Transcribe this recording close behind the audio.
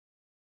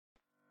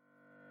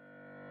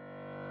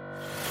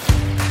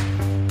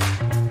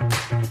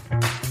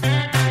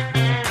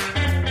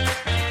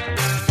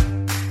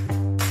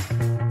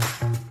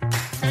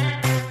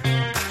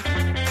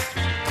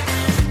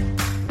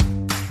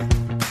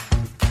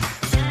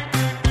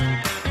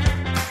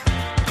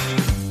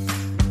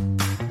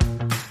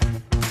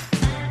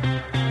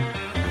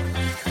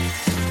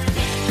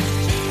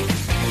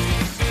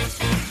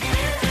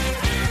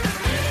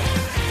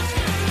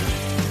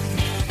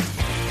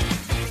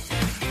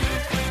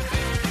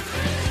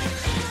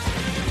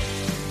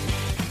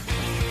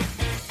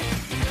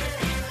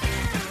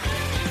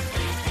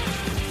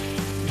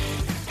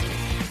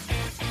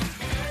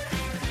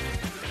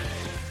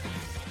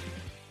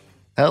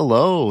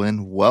Hello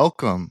and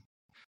welcome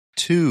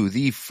to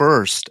the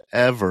first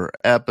ever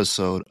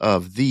episode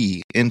of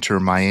the Inter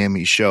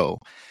Miami Show.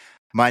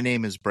 My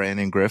name is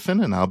Brandon Griffin,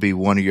 and I'll be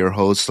one of your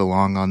hosts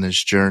along on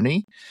this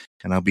journey.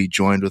 And I'll be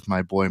joined with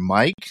my boy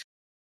Mike.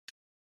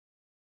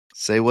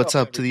 Say what's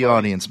up to the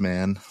audience,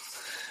 man.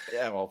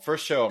 Yeah, well,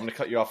 first show, I'm going to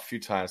cut you off a few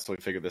times till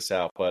we figure this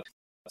out. But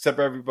what's up,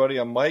 everybody?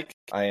 I'm Mike.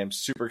 I am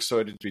super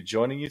excited to be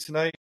joining you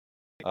tonight.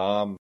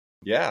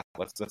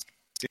 Let's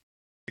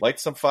light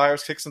some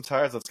fires, kick some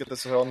tires. Let's get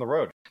this on the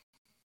road.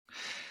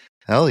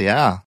 Hell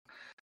yeah.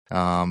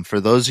 For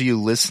those of you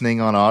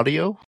listening on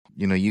audio,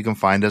 you can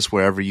find us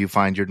wherever you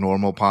find your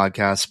normal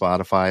podcast,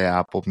 Spotify,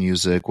 Apple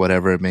Music,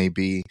 whatever it may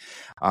be.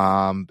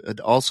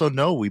 Also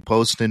know we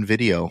post in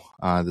video.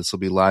 This will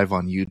be live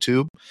on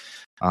YouTube.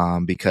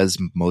 Because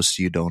most of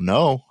you don't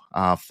know,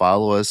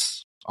 follow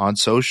us on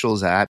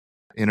socials at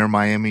Inter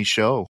Miami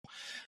Show,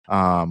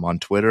 on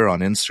Twitter,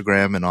 on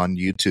Instagram, and on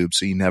YouTube.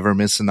 So you never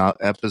miss an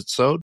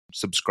episode.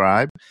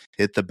 Subscribe,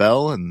 hit the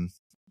bell, and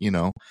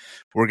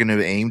we're going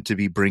to aim to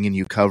be bringing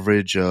you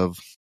coverage of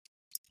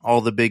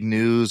all the big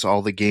news,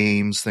 all the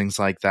games, things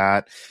like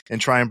that,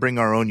 and try and bring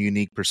our own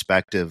unique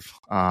perspective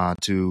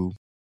to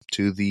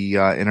the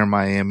Inter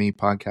Miami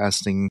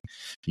podcasting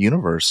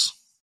universe.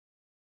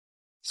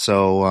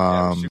 So,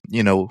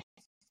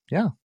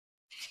 Yeah,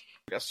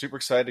 super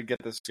excited to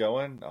get this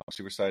going. I'm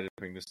super excited to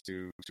bring this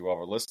to all of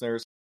our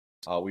listeners.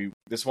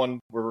 This one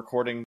we're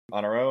recording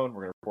on our own.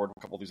 We're going to record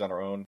a couple of these on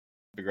our own,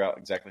 figure out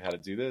exactly how to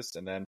do this,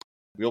 and then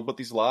we'll put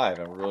these live.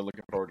 And we're really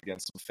looking forward to getting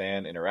some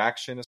fan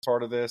interaction as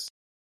part of this,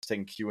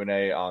 taking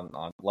Q&A on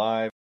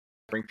live,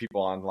 bring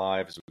people on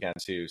live as we can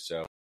too.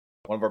 So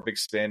one of our big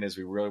spin is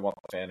we really want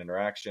the fan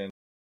interaction,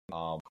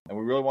 and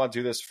we really want to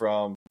do this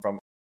from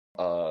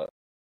a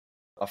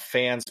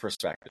fan's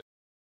perspective.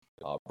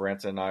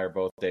 Branton and I are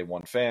both day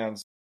one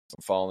fans.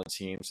 I'm following the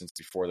team since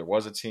before there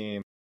was a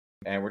team,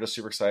 and we're just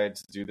super excited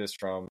to do this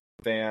from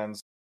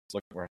fans.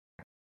 Look, we're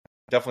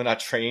definitely not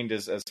trained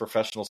as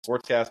professional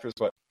sportscasters,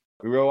 but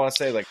we really want to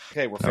say,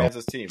 okay, we're fans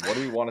of this team. What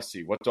do we want to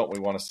see? What don't we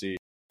want to see?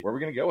 Where are we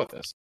going to go with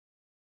this?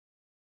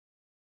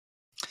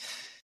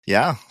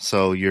 Yeah,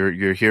 so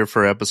you're here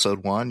for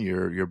episode 1.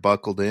 You're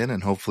buckled in,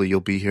 and hopefully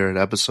you'll be here at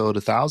episode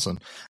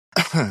 1,000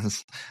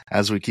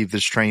 as we keep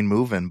this train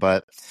moving.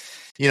 But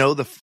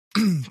the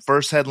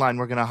first headline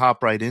we're going to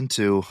hop right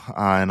into,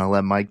 and I'll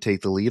let Mike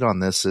take the lead on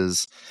this,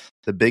 is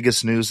the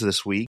biggest news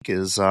this week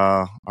is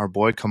our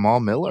boy Kamal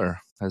Miller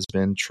has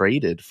been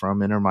traded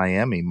from Inter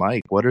Miami.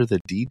 Mike, what are the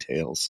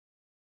details?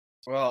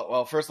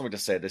 Well, first let me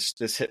just say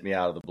this hit me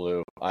out of the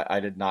blue. I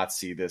did not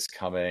see this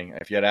coming.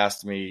 If you had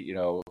asked me,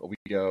 a week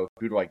ago,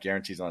 who do I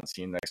guarantee is on the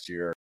team next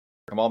year,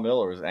 Kamal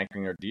Miller is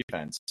anchoring our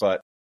defense.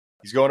 But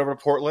he's going over to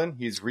Portland.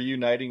 He's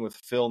reuniting with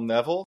Phil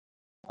Neville.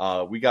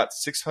 We got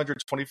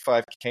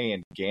 $625K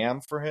in GAM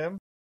for him,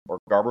 or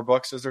Garber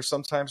Bucks as they're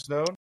sometimes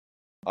known.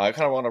 I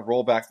kind of want to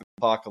roll back the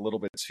clock a little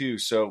bit too.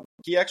 So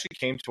he actually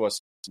came to us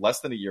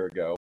less than a year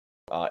ago.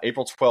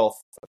 April 12th,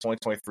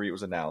 2023, it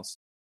was announced.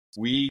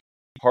 We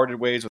parted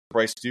ways with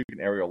Bryce Duke and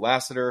Ariel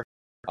Lassiter.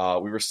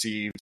 We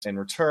received in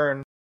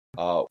return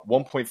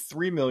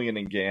 $1.3 million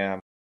in GAM,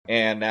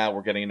 and now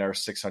we're getting our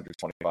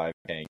 $625K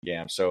in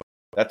GAM. So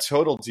that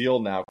total deal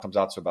now comes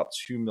out to about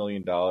 $2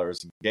 million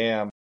in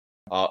GAM.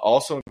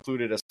 Also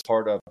included as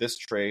part of this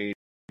trade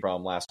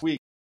from last week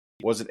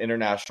was an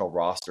international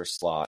roster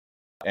slot.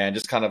 And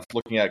just kind of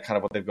looking at kind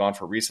of what they've gone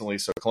for recently.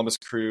 So Columbus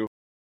Crew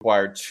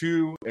acquired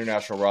 2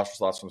 international roster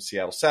slots from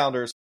Seattle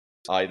Sounders.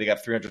 They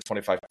got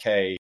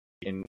 $325K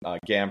in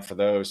GAM for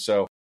those.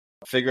 So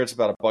I figure it's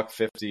about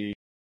 $150,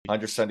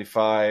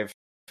 $175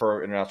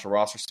 per international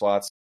roster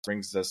slots.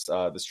 Brings this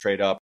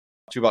trade up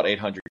to about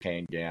 $800K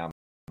in GAM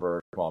for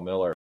Kamal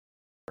Miller.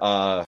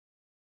 I'm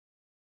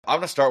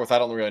going to start with I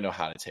don't really know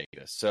how to take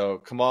this. So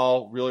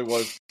Kamal really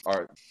was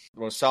our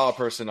most solid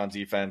person on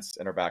defense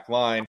in our back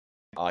line.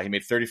 He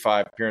made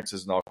 35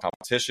 appearances in all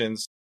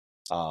competitions.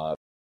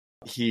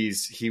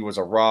 He was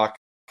a rock.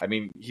 I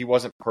mean, he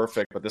wasn't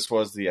perfect, but this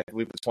was I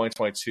believe the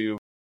 2022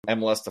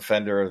 MLS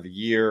Defender of the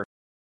Year.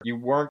 You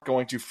weren't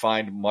going to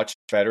find much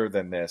better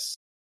than this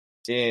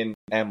in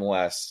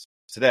MLS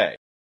today.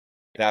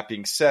 That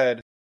being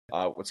said,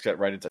 let's get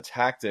right into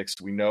tactics.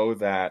 We know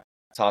that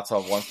Tata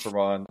wants to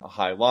run a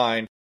high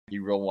line. He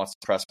really wants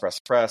to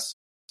press.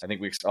 I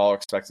think we all are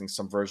expecting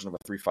some version of a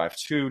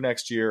 3-5-2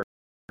 next year.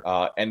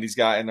 And these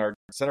guys and our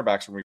center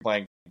backs will be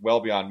playing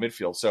well beyond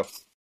midfield. So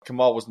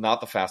Kamal was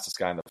not the fastest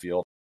guy in the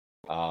field.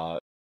 I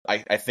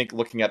think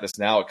looking at this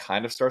now, it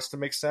kind of starts to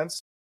make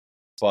sense.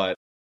 But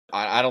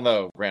I don't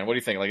know, Grant, what do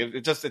you think?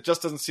 It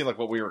just doesn't seem like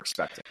what we were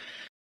expecting.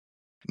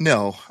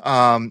 No,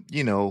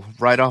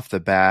 right off the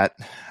bat,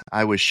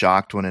 I was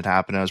shocked when it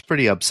happened. I was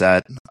pretty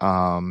upset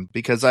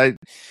because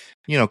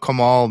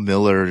Kamal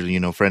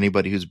Miller, for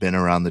anybody who's been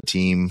around the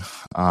team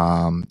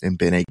and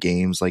been at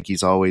games,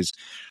 he's always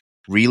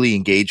really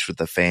engaged with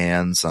the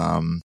fans,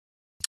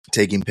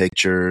 taking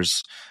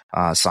pictures,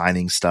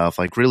 signing stuff,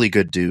 really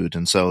good dude.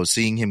 And so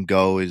seeing him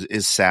go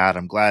is sad.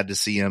 I'm glad to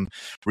see him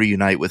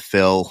reunite with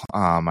Phil.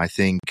 I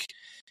think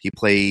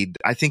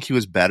I think he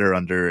was better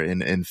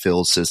in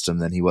Phil's system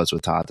than he was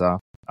with Tata.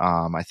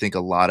 I think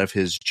a lot of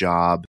his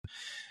job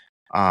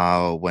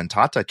when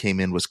Tata came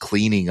in was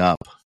cleaning up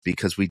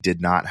because we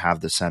did not have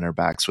the center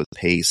backs with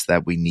pace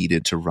that we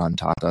needed to run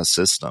Tata's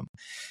system.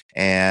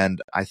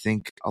 And I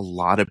think a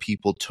lot of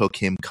people took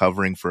him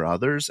covering for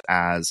others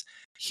as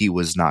he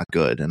was not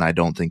good. And I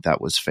don't think that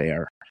was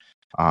fair.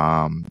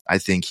 I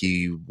think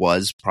he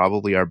was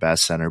probably our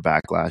best center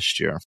back last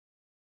year.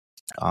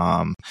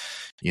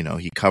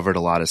 He covered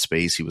a lot of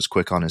space. He was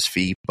quick on his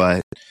feet,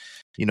 but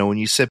when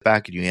you sit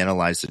back and you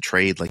analyze the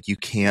trade, like, you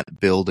can't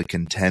build a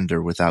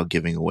contender without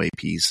giving away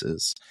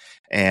pieces.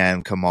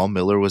 And Kamal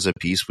Miller was a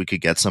piece we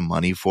could get some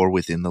money for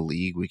within the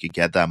league. We could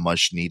get that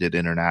much needed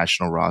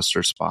international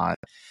roster spot.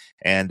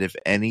 And if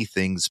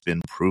anything's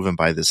been proven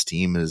by this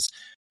team is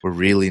we're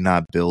really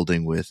not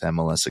building with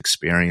MLS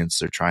experience.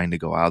 They're trying to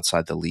go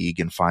outside the league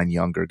and find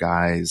younger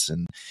guys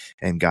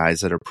and guys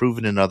that are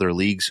proven in other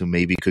leagues who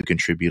maybe could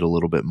contribute a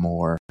little bit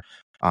more.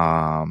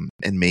 And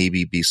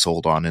maybe be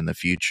sold on in the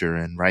future.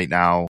 And right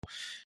now,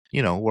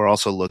 we're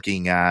also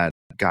looking at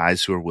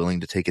guys who are willing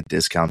to take a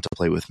discount to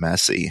play with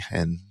Messi.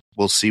 And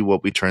we'll see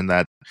what we turn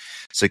that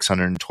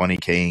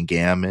 $620K in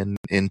GAM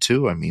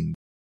into. I mean,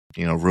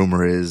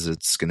 rumor is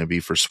it's going to be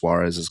for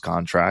Suarez's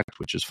contract,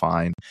 which is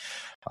fine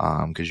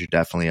because you're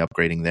definitely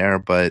upgrading there.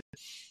 But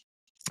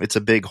it's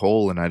a big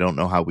hole, and I don't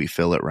know how we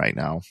fill it right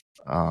now.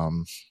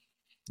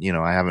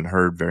 I haven't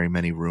heard very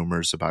many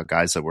rumors about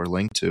guys that we're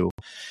linked to.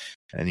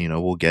 And,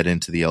 we'll get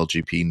into the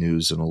LGP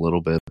news in a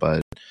little bit,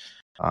 but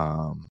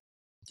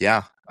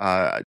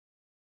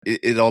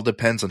it all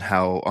depends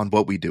on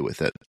what we do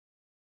with it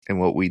and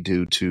what we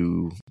do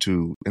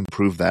to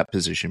improve that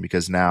position,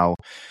 because now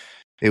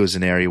it was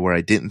an area where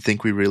I didn't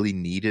think we really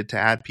needed to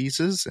add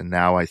pieces. And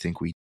now I think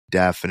we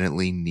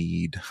definitely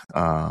need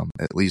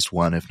at least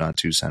one, if not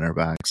two center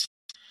backs.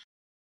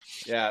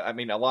 Yeah. I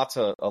mean, a lot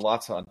to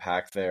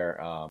unpack there.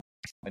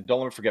 And don't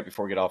let me forget,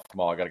 before we get off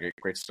Kamal, I got a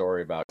great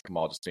story about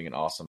Kamal just being an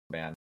awesome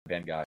fan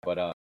guy. But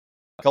a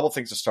couple of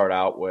things to start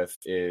out with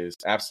is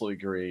absolutely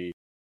agree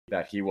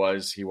that he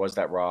was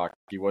that rock.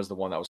 He was the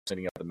one that was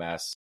cleaning up the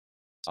mess.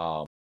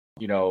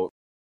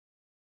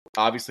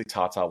 Obviously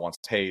Tata wants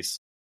pace.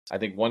 I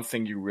think one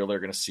thing you really are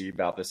going to see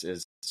about this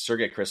is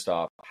Sergei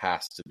Kristoff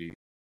has to be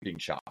being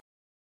chopped.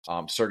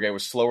 Sergei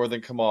was slower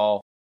than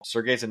Kamal.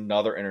 Sergei's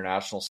another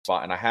international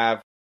spot. And I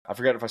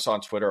forget if I saw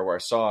on Twitter or where I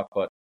saw it,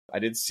 but I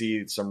did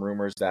see some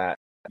rumors that,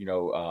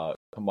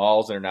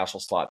 Kamal's international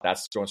slot,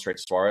 that's going straight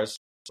to Suarez,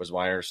 was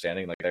my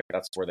understanding. Like,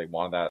 that's where they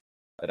wanted that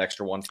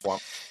extra one form.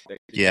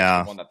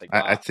 Yeah, one that they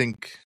got. I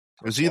think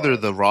it was either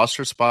the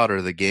roster spot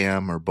or the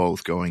GAM or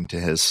both going to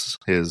his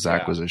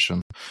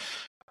acquisition.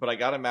 But I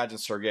got to imagine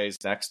Sergei's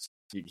next.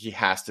 He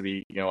has to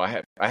be, it's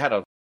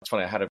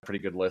funny, I had a pretty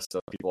good list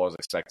of people I was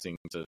expecting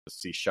to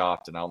see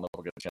shopped, and I don't know if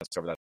we'll get a chance to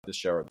cover that this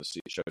show or the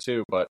show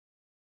too, but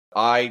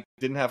I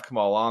didn't have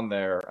Kamal on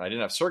there. I didn't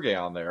have Sergei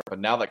on there, but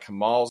now that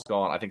Kamal's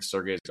gone, I think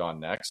Sergei's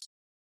gone next.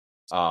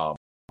 I've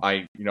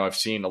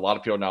seen a lot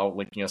of people now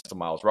linking us to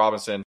Miles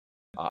Robinson.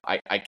 I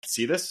can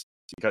see this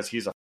because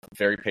he's a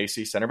very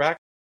pacey center back.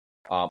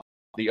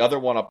 The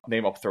other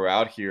name I'll throw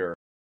out here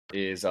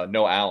is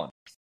Noah Allen.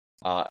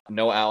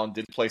 Noah Allen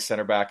did play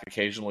center back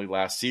occasionally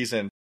last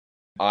season.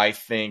 I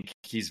think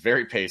he's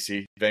very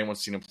pacey. If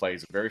anyone's seen him play,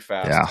 he's a very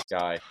fast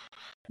guy.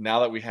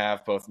 Now that we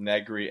have both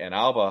Negri and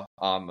Alba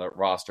on the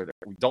roster,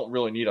 we don't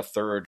really need a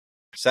third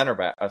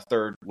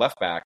left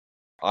back.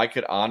 I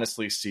could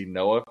honestly see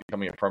Noah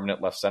becoming a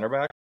permanent left center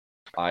back.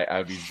 I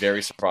would be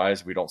very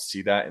surprised if we don't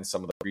see that in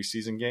some of the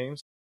preseason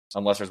games,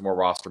 unless there's more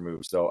roster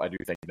moves. Though I do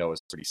think Noah's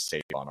pretty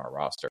safe on our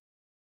roster.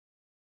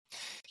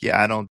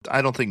 Yeah,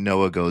 I don't think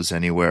Noah goes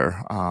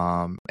anywhere.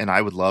 And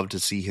I would love to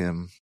see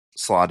him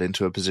slot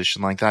into a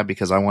position like that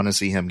because I want to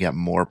see him get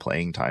more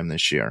playing time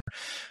this year.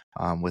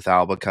 With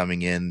Alba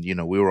coming in,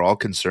 we were all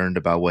concerned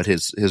about what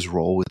his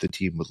role with the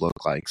team would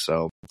look like.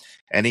 So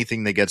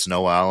anything that gets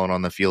Noah Allen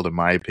on the field, in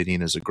my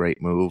opinion, is a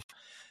great move.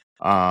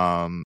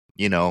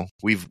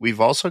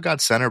 We've also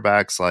got center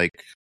backs like,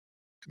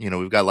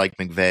 we've got like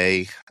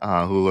McVeigh,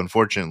 who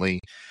unfortunately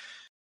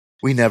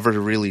we never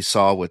really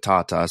saw with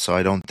Tata. So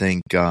I don't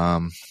think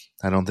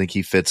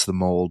he fits the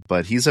mold,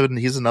 but he's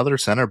another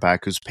center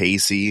back who's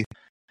pacey.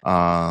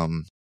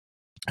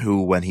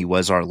 Who, when he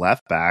was our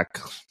left back,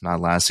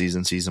 not last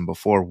season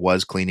before,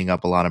 was cleaning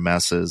up a lot of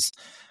messes.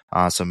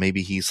 So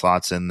maybe he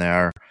slots in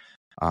there.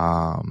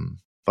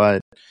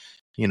 But,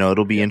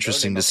 it'll be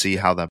interesting to see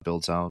how that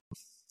builds out.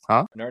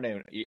 Huh? Another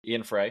name,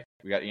 Ian Frey.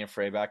 We got Ian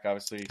Frey back,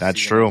 obviously. That's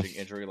true.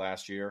 Injury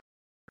last year.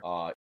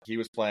 He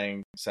was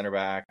playing center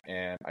back,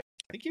 and I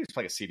think he was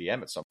playing a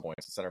CDM at some point,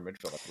 center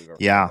midfield.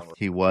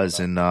 He was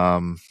in,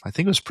 I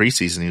think it was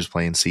preseason he was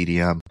playing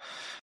CDM.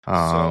 So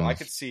I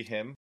could see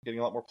him getting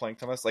a lot more playing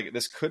time. Like,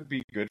 this could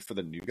be good for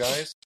the new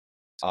guys.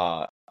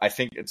 I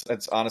think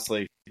it's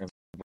honestly,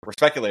 we're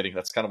speculating.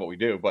 That's kind of what we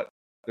do, but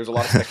there's a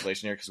lot of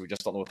speculation here because we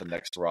just don't know what the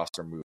next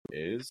roster move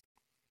is.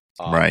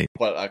 Right.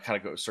 But I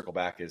kind of circle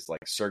back is like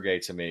Sergei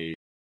to me.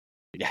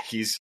 Yeah, he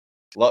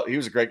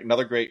was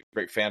another great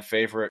fan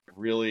favorite.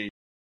 Really,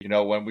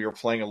 when we were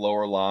playing a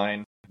lower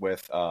line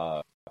with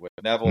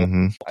Neville,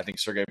 Mm-hmm. I think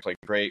Sergey played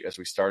great as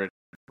we started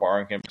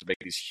borrowing him to make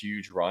these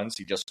huge runs.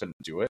 He just couldn't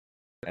do it.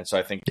 And so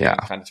I think Yeah.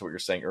 kind of to what you're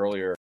saying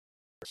earlier,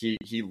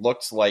 he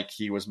looked like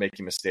he was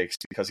making mistakes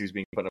because he was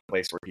being put in a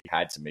place where he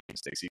had to make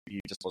mistakes.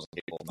 He just wasn't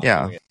capable of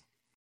not doing it.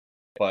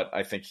 But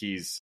I think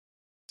he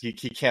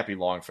can't be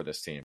long for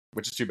this team,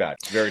 which is too bad.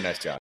 Very nice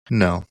guy.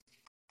 No.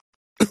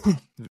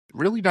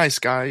 Really nice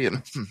guy.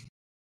 And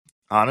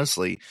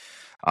honestly,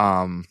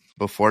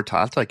 before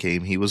Tata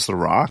came, he was the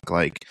rock.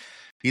 Like,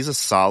 he's a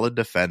solid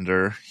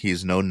defender.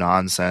 He's no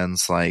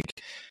nonsense.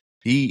 Like,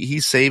 he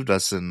saved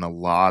us in a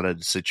lot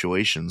of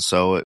situations.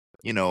 So,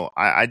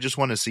 I just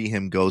want to see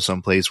him go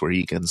someplace where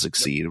he can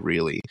succeed,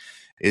 really,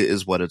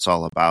 is what it's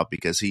all about,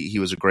 because he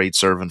was a great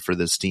servant for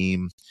this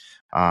team,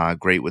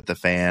 great with the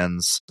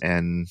fans,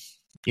 and,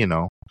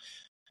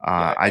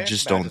 I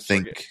just don't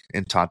think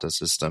in Tata's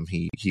system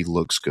he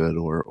looks good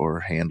or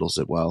handles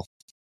it well.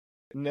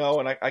 No,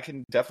 and I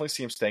can definitely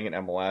see him staying in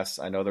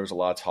MLS. I know there was a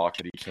lot of talk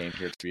that he came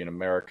here to be in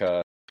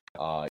America.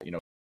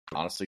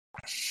 Honestly,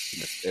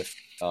 if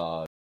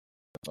the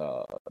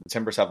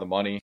Timbers have the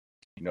money,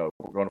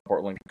 going to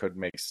Portland could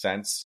make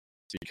sense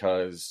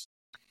because,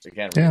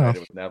 again, we're united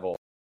with Neville.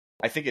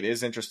 I think it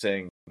is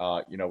interesting.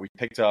 We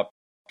picked up,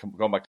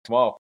 going back to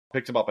Kamal,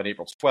 picked him up on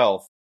April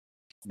 12th.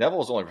 Neville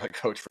was only head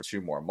coach for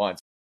 2 more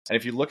months. And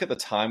if you look at the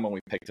time when we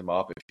picked him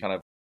up, if you kind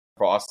of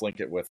cross-link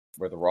it with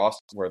where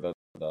the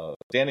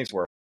standings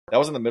were, that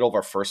was in the middle of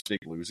our first big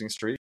losing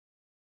streak.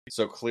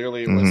 So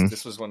clearly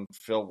this was when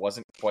Phil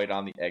wasn't quite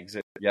on the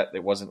exit yet.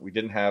 We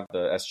didn't have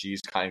the SGs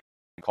kind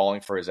of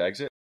calling for his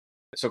exit.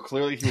 So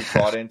clearly he was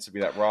brought in to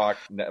be that rock.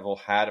 Neville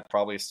had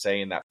probably a say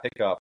in that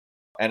pickup.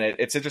 And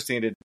it's interesting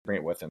he didn't bring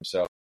it with him.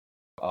 So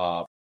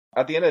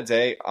at the end of the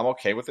day, I'm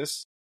okay with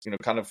this.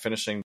 Kind of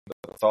finishing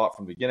the thought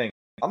from the beginning,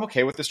 I'm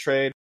okay with this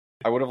trade.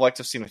 I would have liked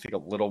to have seen, I think, a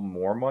little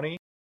more money.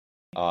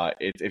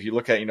 If you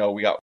look at,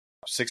 we got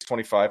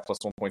 625 plus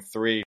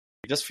 1.3.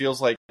 It just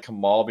feels like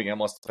Kamal being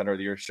MLS Defender of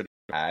the Year should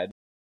add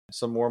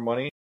some more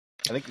money.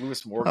 I think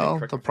Lewis Morgan. Well,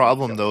 the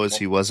problem though is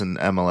he wasn't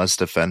MLS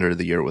Defender of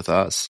the Year with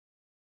us.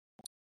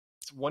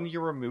 It's 1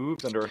 year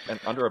removed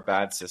under a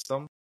bad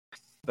system.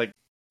 Like,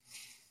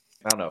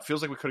 I don't know. It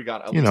feels like we could have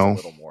gotten at least a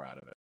little more out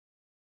of it.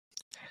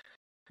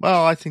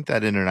 Well, I think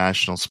that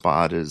international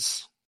spot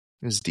is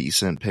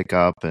decent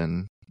pickup,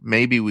 and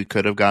maybe we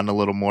could have gotten a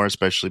little more,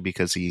 especially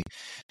because he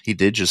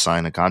did just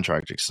sign a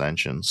contract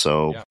extension.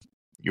 So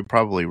You're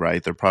probably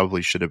right. There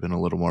probably should have been a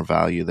little more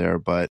value there,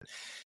 but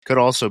could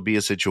also be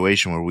a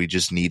situation where we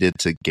just needed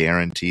to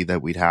guarantee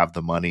that we'd have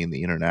the money in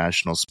the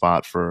international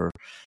spot for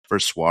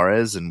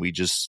Suarez, and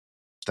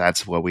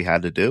that's what we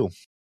had to do.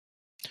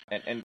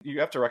 And you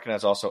have to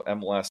recognize also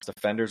MLS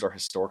defenders are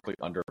historically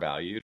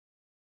undervalued.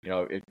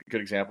 A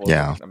good example is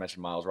I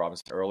mentioned Miles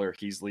Robinson earlier.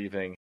 He's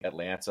leaving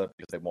Atlanta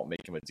because they won't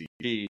make him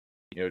a DP.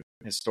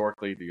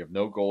 Historically, you have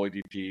no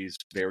goalie DPs,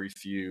 very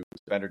few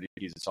defender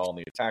DPs. It's all in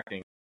the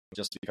attacking,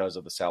 just because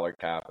of the salary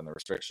cap and the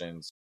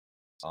restrictions.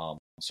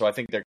 So I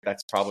think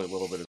that's probably a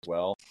little bit as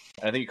well.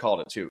 And I think you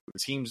called it too. The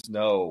teams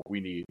know we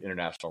need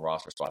international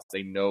roster spots.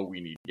 They know we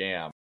need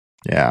GAM.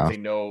 Yeah. They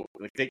know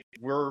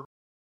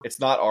it's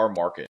not our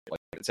market. Like,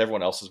 it's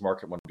everyone else's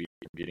market when be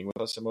competing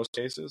with us in most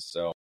cases.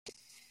 So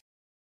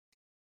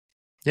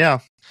yeah.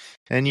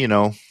 And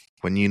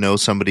when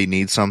somebody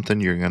needs something,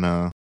 you're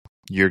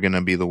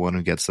gonna be the one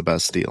who gets the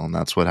best deal, and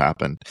that's what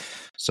happened.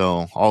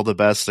 So all the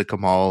best to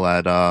Kamal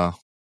at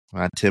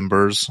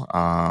Timbers.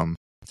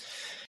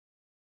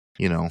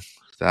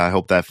 I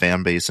hope that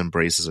fan base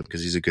embraces him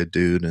because he's a good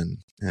dude and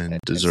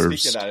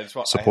deserves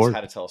support. I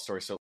had to tell a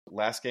story. So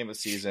last game of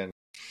the season,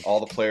 all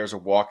the players are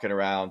walking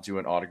around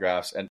doing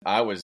autographs, and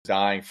I was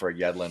dying for a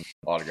Yedlin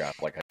autograph.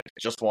 Like, I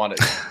just wanted.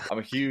 I'm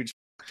a huge.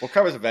 We'll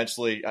cover this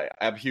eventually.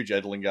 I'm a huge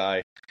Yedlin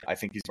guy. I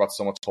think he's brought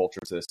so much culture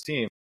to this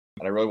team,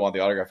 and I really wanted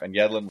the autograph. And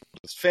Yedlin,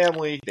 with his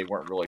family, they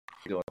weren't really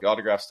doing the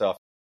autograph stuff.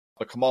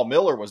 But Kamal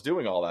Miller was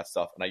doing all that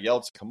stuff, and I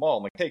yelled to Kamal,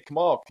 I'm like, "Hey,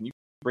 Kamal, can you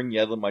bring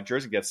Yedlin my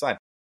jersey and get signed?"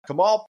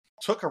 Kamal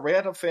took a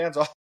random fan's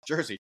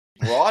jersey,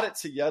 brought it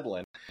to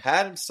Yedlin,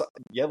 had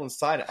Yedlin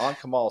sign it on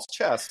Kamal's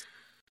chest,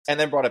 and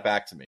then brought it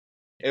back to me.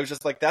 It was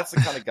just like, that's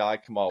the kind of guy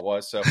Kamal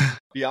was. So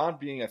beyond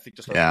being, I think,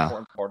 just an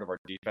important part of our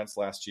defense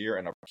last year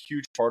and a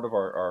huge part of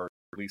our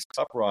Leagues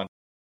Cup run,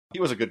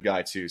 he was a good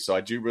guy too. So I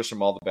do wish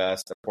him all the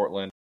best at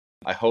Portland.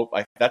 I hope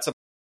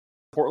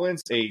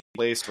Portland's a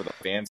place where the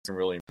fans can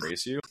really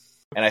embrace you,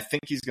 and I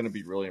think he's going to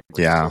be really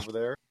embraced over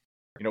there.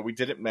 We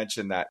didn't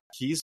mention that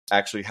he's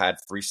actually had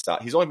 3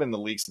 stops. He's only been in the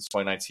league since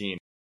 2019.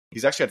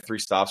 He's actually had 3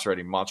 stops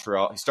already.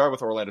 Montreal. He started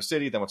with Orlando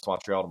City, then went to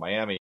Montreal to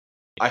Miami.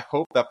 I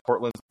hope that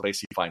Portland's the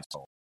place he finds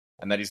home,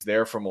 and that he's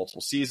there for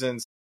multiple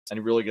seasons, and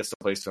he really gets the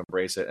place to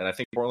embrace it. And I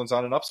think Portland's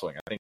on an upswing.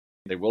 I think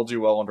they will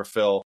do well under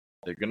Phil.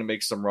 They're going to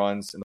make some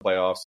runs in the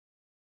playoffs,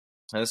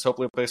 and it's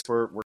hopefully a place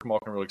where Kamal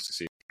can really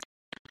succeed.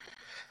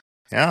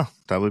 Yeah,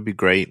 that would be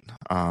great.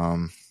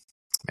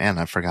 Man,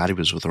 I forgot he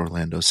was with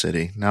Orlando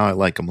City. Now I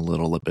like him a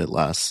little bit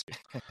less.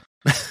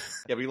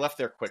 Yeah, we left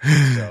there quickly,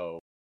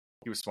 so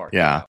he was smart.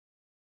 Yeah.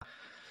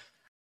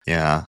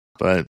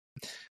 But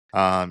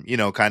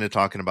kind of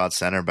talking about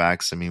center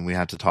backs. I mean, we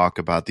had to talk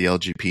about the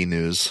LGP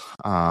news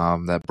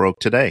that broke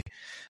today.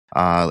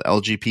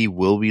 LGP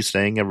will be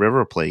staying at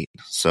River Plate,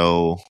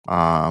 so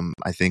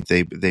I think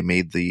they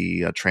made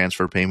the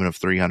transfer payment of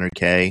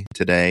 $300K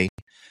today.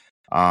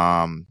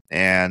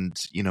 And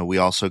we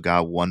also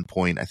got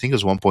I think it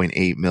was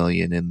 1.8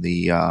 million in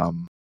the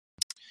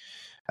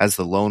as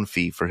the loan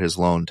fee for his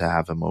loan to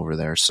have him over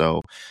there.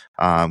 So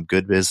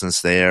good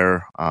business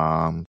there.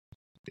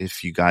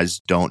 If you guys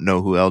don't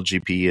know who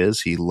LGP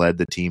is, he led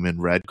the team in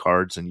red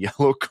cards and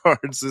yellow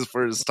cards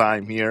for his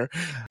time here.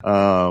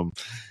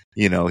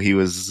 He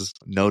was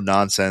no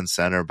nonsense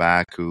center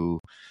back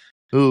who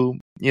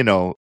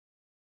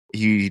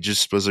he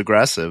just was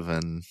aggressive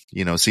and,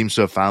 seems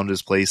to have found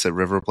his place at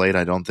River Plate.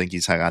 I don't think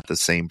he's got the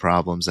same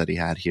problems that he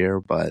had here,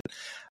 but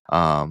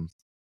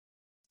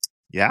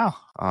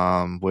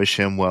wish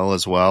him well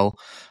as well.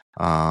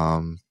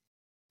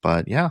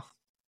 But yeah.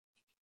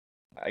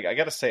 I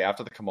got to say,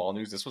 after the Kamal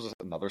news, this was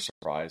another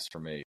surprise for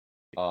me.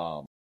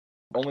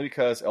 Only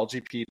because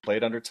LGP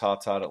played under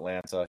Tata at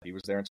Atlanta. He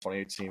was there in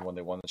 2018 when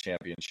they won the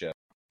championship.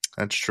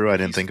 That's true. I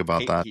didn't think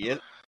about that.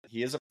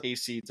 He is a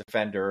pacey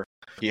defender.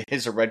 He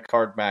is a red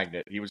card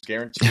magnet. He was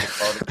guaranteed a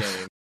card a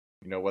game.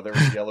 Whether it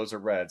was yellows or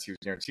reds, he was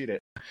guaranteed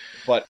it.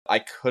 But I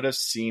could have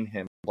seen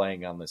him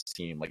playing on this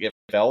team. Like, it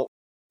felt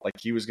like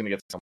he was going to get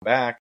to come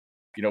back.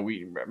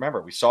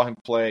 We saw him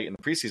play in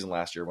the preseason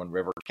last year when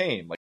River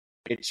came. Like,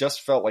 it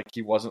just felt like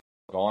he wasn't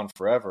gone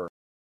forever.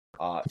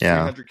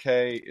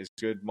 $300K is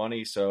good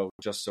money. So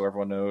just so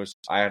everyone knows,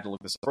 I had to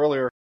look this up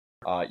earlier.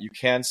 You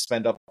can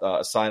sign up to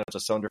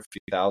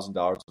 $750,000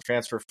 of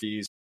transfer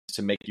fees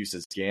to make use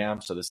as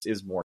GAM. So this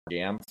is more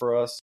GAM for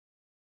us.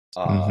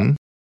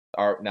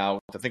 Now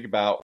to think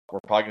about, we're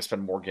probably going to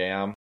spend more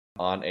GAM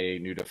on a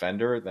new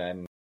defender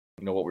than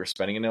what we're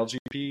spending in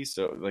LGP.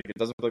 So it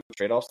doesn't feel like the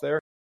trade-offs there.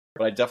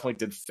 But I definitely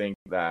did think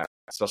that,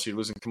 especially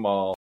losing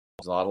Kamal,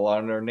 there's not a lot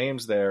of their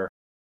names there.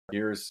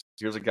 Here's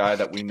a guy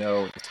that we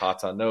know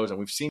Tata knows, and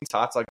we've seen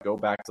Tata go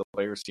back to the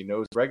players he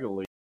knows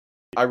regularly.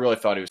 I really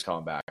thought he was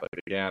coming back. Like,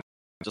 again,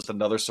 just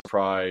another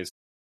surprise.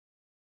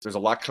 There's a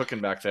lot cooking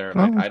back there,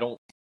 and I don't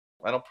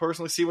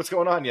personally see what's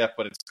going on yet,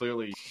 but it's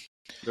clearly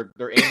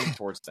they're aiming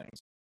towards things.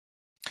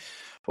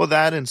 Well,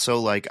 that, and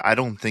so, I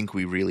don't think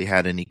we really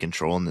had any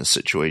control in this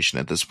situation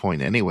at this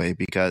point anyway,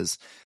 because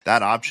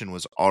that option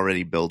was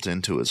already built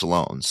into his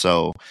loan.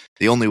 So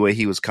the only way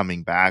he was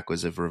coming back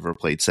was if River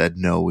Plate said,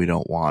 no, we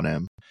don't want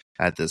him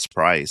at this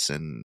price.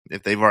 And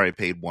if they've already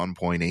paid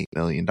 $1.8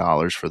 million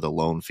for the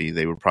loan fee,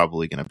 they were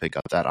probably going to pick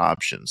up that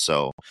option.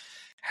 So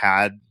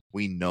had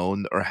we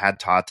known, or had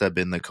Tata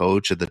been the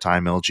coach at the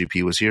time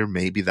LGP was here,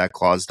 maybe that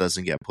clause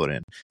doesn't get put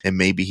in and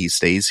maybe he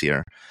stays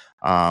here.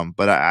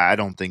 But I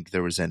don't think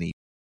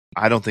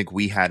I don't think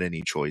we had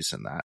any choice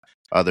in that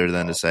other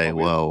than to say,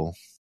 we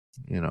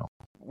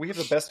have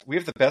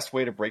the best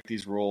way to break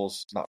these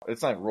rules.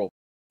 It's not a rule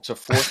to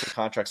force the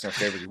contracts in our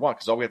favor you want,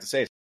 because all we have to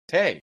say is,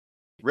 hey,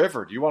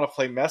 River, do you want to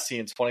play Messi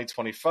in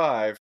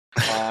 2025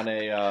 on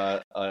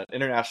an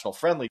international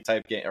friendly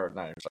type game, or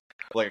not,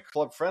 like a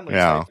club friendly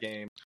type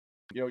game?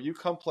 You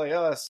come play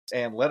us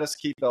and let us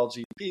keep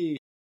LGP,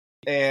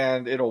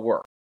 and it'll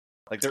work.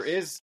 Like, there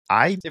is,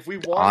 if we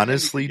want,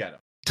 honestly, we can get him.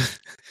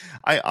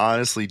 I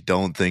honestly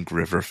don't think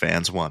River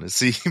fans want to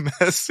see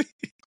Messi.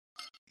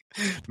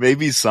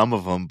 Maybe some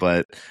of them,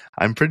 but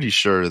I'm pretty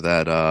sure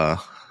that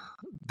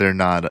they're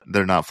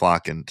not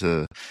flocking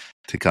to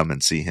come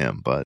and see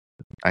him. But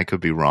I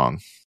could be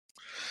wrong.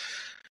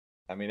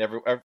 I mean,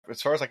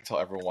 as far as I can tell,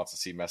 everyone wants to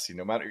see Messi.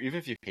 No matter, even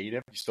if you hate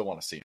him, you still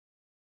want to see him.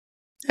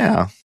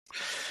 Yeah.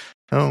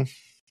 Oh,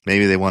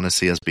 maybe they want to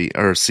see us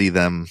see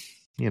them.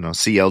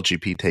 See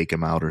LGP take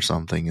him out or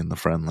something in the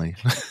friendly.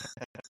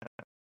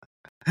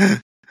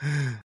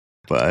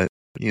 But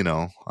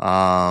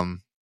I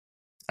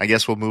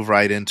guess we'll move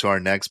right into our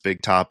next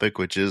big topic,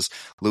 which is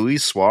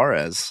Luis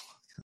Suarez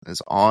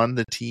is on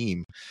the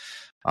team.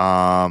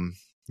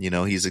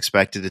 He's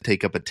expected to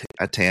take up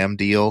a TAM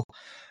deal.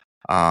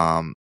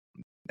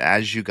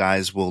 As you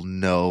guys will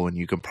know, and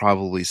you can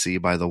probably see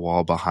by the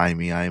wall behind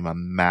me, I am a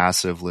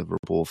massive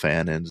Liverpool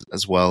fan, and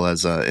as well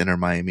as an Inter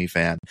Miami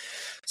fan.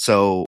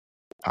 So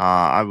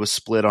I was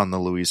split on the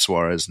Luis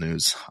Suarez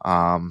news.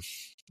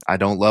 I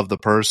don't love the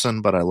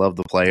person, but I love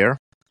the player.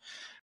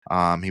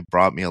 He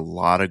brought me a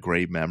lot of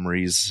great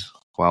memories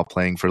while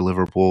playing for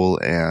Liverpool,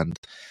 and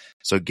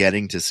so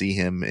getting to see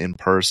him in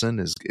person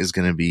is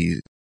going to be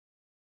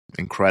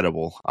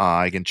incredible.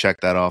 I can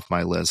check that off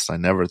my list. I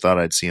never thought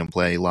I'd see him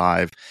play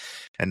live,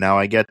 and now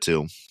I get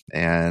to.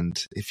 And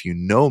if you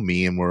know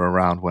me and were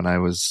around when I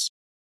was,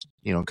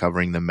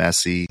 covering the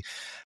Messi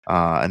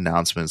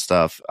announcement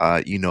stuff,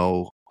 I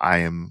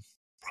am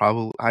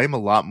a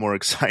lot more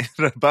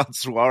excited about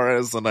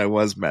Suarez than I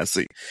was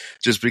Messi,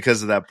 just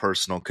because of that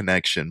personal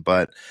connection.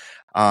 But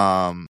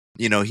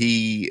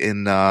he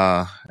in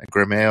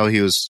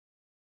Grêmio,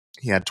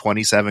 he had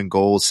 27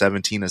 goals,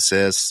 17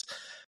 assists,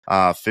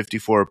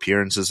 54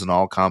 appearances in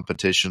all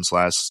competitions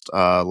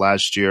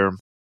last year,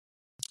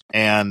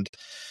 and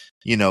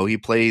he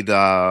played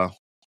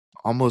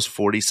almost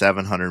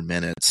 4,700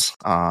 minutes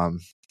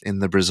in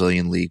the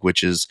Brazilian league,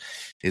 which is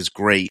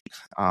great.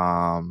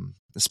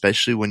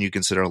 Especially when you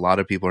consider a lot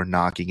of people are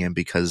knocking him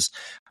because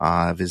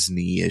of his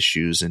knee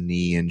issues and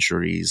knee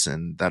injuries,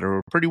 and that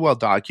are pretty well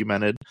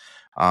documented.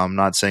 I'm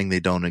not saying they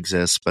don't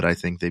exist, but I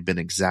think they've been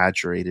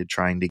exaggerated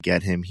trying to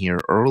get him here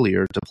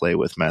earlier to play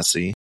with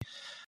Messi.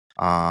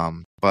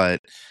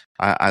 But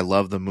I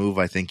love the move.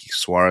 I think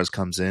Suarez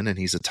comes in and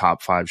he's a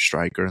top 5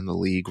 striker in the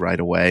league right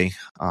away.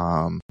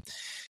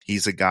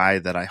 He's a guy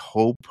that I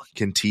hope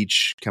can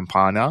teach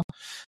Campana,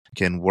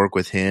 can work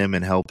with him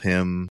and help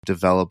him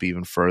develop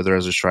even further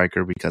as a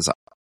striker, because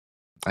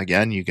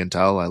again, you can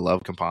tell I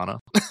love Campana,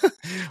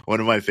 one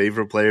of my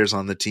favorite players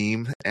on the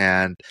team,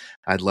 and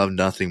I'd love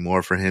nothing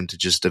more for him to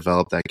just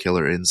develop that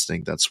killer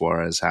instinct that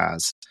Suarez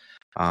has.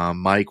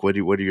 Mike, what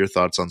are your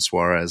thoughts on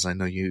Suarez? I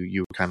know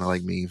you kind of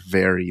like me,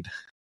 varied.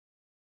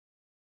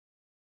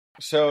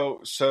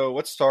 So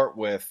let's start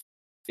with,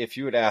 if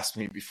you had asked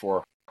me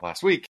before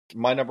last week,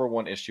 my number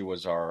one issue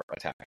was our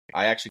attack.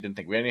 I actually didn't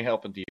think we had any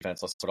help in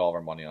defense. Let's put all of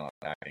our money on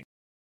attacking.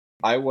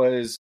 I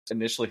was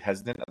initially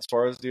hesitant at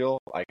Suarez deal.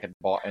 I had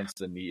bought into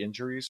the knee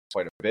injuries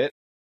quite a bit.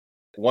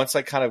 Once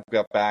I kind of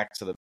got back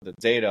to the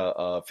data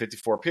of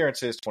 54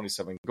 appearances,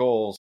 27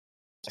 goals,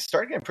 I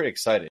started getting pretty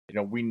excited.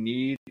 We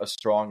need a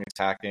strong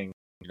attacking,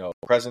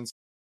 presence.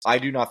 I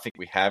do not think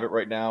we have it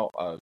right now.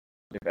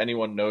 If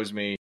anyone knows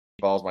me,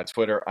 follows my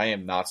Twitter, I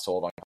am not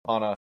sold on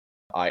Campana.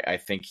 I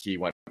think he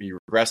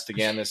regressed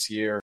again this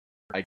year.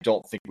 I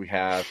don't think we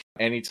have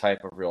any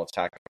type of real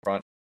attack in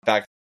front. In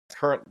fact,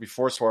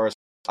 before Suarez,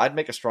 I'd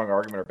make a strong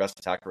argument our best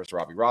attacker is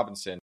Robbie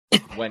Robinson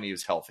when he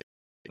was healthy.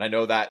 And I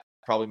know that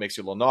probably makes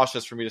you a little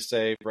nauseous for me to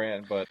say,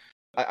 Brandon, but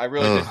I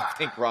really didn't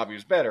think Robbie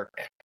was better.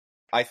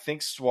 I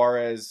think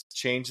Suarez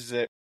changes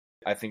it.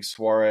 I think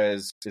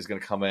Suarez is going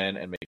to come in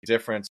and make a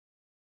difference.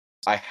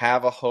 I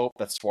have a hope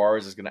that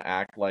Suarez is going to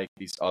act like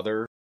these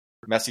other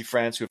Messi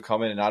friends who have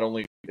come in and not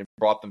only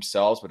brought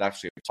themselves, but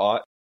actually have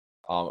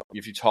taught.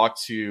 If you talk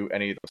to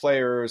any of the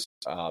players,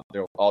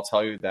 they'll all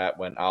tell you that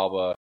when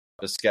Alba,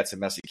 Busquets,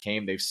 and Messi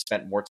came, they've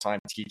spent more time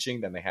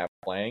teaching than they have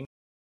playing.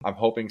 I'm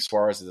hoping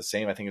Suarez is the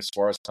same. I think if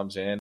Suarez comes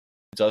in,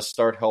 does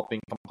start helping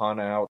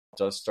Campana out,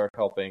 does start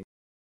helping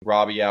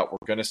Robbie out,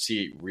 we're going to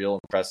see real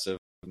impressive,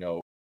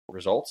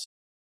 results.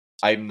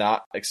 I'm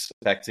not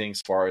expecting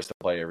Suarez to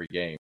play every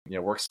game.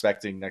 We're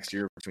expecting next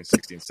year between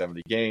 60 and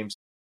 70 games.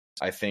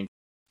 I think,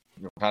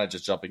 kind of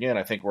just jumping in,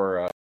 I think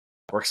we're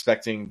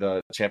expecting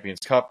the Champions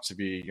Cup to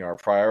be our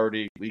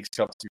priority, Leagues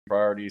Cup to be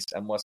priorities,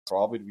 MLS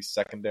probably to be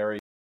secondary.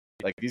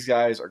 Like, these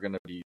guys are going to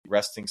be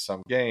resting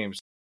some games.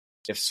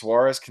 If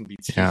Suarez can be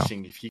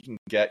teaching, if he can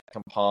get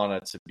Campana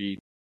to be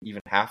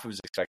even half as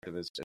effective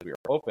as we were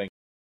hoping,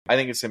 I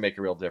think it's going to make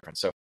a real difference.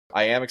 So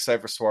I am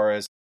excited for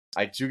Suarez.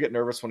 I do get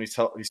nervous when he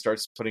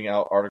starts putting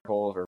out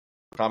articles or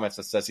comments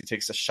that says he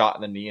takes a shot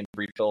in the knee and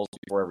 3 pills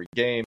before every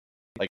game.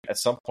 Like, at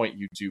some point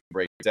you do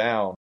break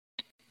down.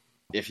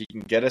 If he can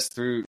get us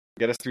through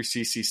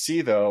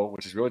CCC though,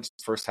 which is really just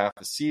the first half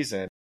of the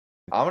season,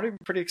 I'm going to be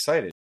pretty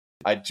excited.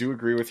 I do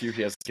agree with you.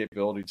 He has the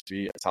capability to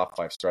be a top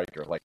 5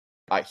 striker. Like,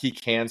 he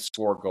can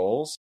score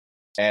goals,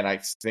 and I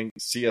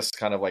see us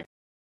kind of like,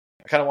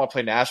 I kind of want to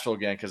play Nashville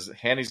again, because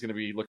Hanny's going to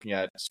be looking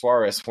at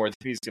Suarez more than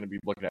he's going to be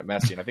looking at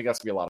Messi, and I think that's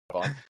going to be a lot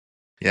of fun.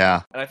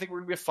 Yeah. And I think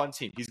we're going to be a fun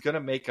team. He's going to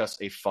make us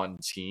a fun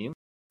team.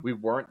 We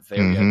weren't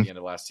there yet at the end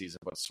of last season,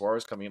 but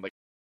Suarez coming in, like,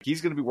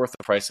 he's going to be worth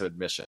the price of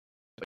admission.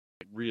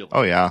 Like, really.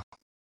 Oh, yeah.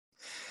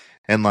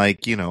 And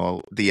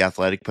The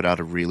Athletic put out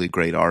a really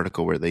great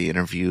article where they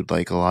interviewed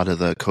a lot of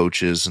the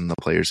coaches and the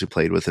players who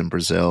played with in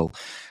Brazil.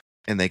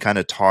 And they kind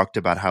of talked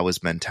about how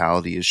his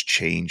mentality has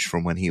changed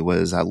from when he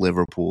was at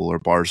Liverpool or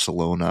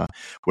Barcelona,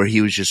 where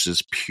he was just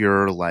this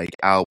pure,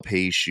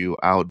 outpace you,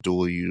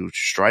 outduel you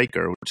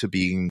striker, to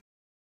being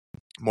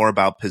more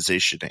about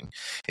positioning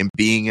and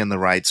being in the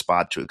right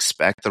spot, to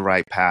expect the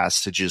right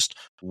pass, to just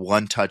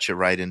one touch it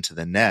right into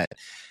the net.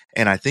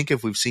 And I think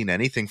if we've seen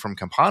anything from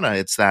Campana,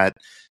 it's that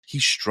he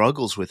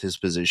struggles with his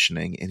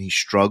positioning and he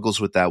struggles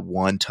with that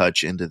one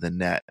touch into the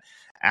net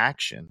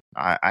action.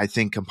 I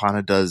think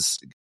Campana does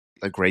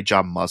a great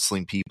job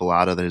muscling people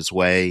out of his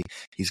way.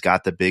 He's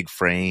got the big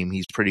frame.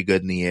 He's pretty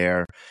good in the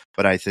air.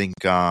 But I think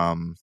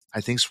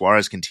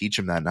Suarez can teach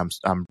him that, and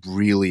I'm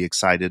really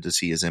excited to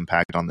see his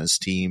impact on this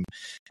team,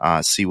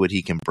 see what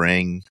he can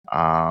bring.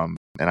 And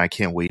I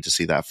can't wait to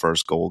see that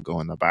first goal go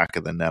in the back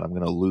of the net. I'm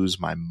going to lose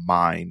my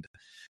mind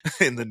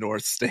in the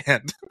North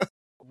Stand.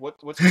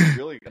 What's going to be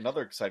really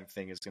another exciting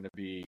thing is going to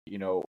be,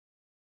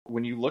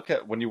 when you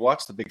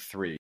watch the big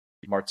three,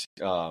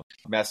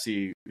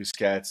 Messi,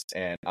 Busquets,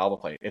 and Alba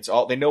play, it's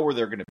all, they know where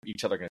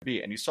each other going to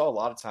be. And you saw a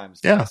lot of times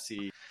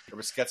Messi or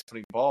Busquets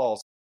putting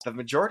balls that the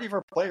majority of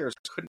our players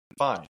couldn't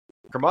find.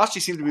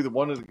 Kramashi seemed to be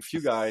one of the few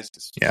guys,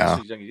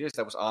 especially young years,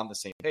 that was on the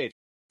same page.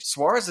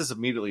 Suarez is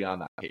immediately on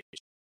that page.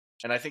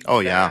 And I think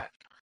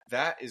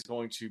that is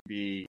going to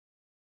be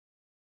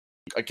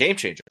a game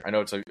changer. I know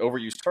it's an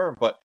overused term,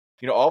 but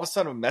all of a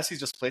sudden Messi's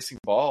just placing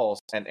balls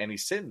and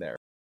he's sitting there.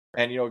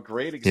 And, a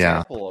great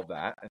example of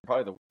that, and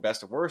probably the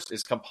best and worst,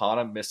 is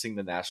Campana missing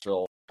the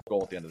Nashville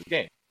goal at the end of the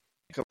game.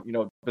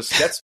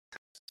 Busquets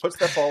puts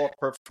that ball up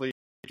perfectly,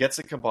 gets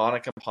it Campana.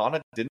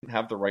 Campana didn't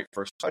have the right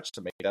first touch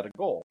to make that a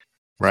goal.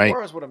 Right.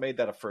 Suarez would have made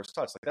that a first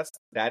touch.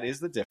 That is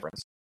the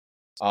difference.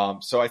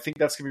 So I think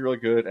that's going to be really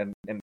good. And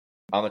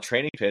on the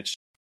training pitch,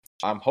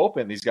 I'm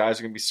hoping these guys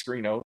are going to be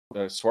screaming.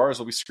 Suarez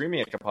will be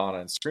screaming at Campana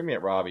and screaming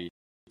at Robbie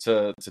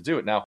to do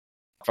it. Now,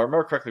 if I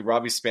remember correctly,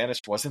 Robbie's Spanish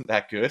wasn't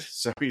that good,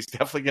 so he's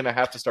definitely going to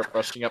have to start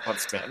brushing up on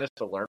Spanish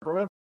to learn from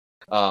him.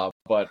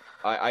 But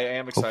I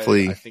am excited.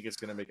 Hopefully. I think it's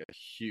going to make a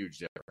huge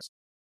difference.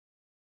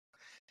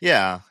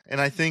 Yeah, and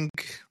I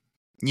think,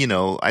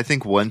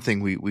 one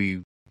thing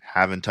we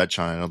haven't touched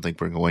on, I don't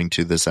think we're going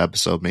to this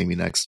episode, maybe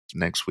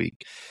next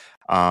week.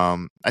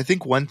 I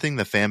think one thing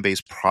the fan base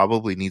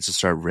probably needs to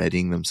start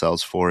readying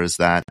themselves for is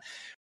that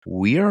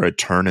we are a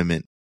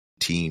tournament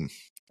team.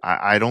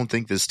 I don't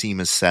think this team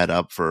is set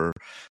up for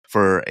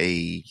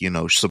a,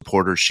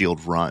 supporter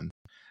shield run.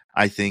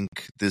 I think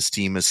this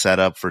team is set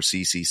up for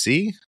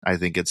CCC. I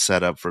think it's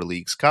set up for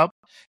Leagues Cup.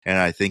 And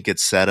I think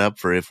it's set up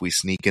for if we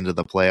sneak into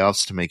the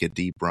playoffs to make a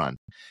deep run.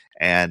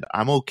 And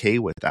I'm okay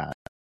with that.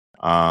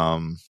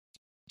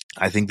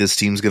 I think this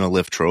team's going to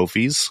lift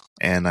trophies.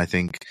 And I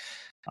think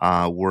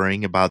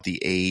worrying about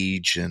the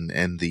age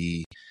and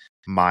the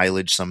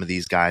mileage some of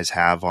these guys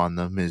have on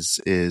them is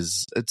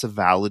it's a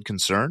valid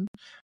concern.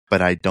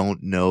 But I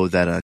don't know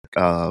that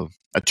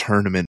a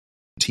tournament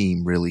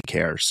team really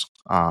cares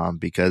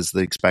because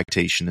the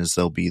expectation is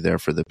they'll be there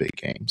for the big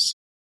games.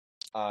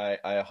 I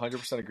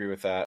 100% agree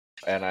with that.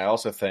 And I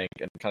also think,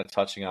 and kind of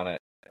touching on it,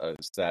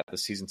 is that the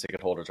season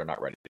ticket holders are not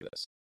ready for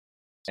this.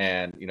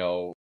 And,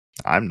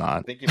 I'm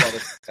not. Thinking about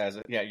this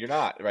you're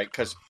not, right?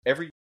 Because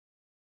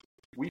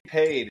we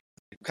paid,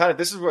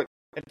 this is what,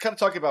 and kind of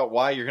talking about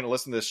why you're going to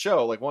listen to this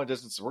show, like one of the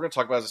distances we're going to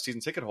talk about as a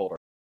season ticket holder.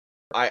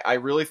 I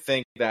really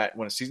think that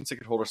when a season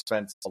ticket holder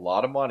spends a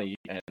lot of money,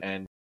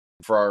 and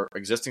for our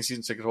existing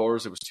season ticket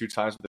holders, it was 2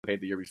 times what they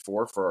paid the year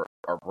before. For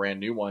our brand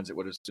new ones, it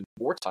would have been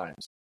 4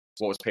 times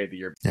what was paid the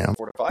year before,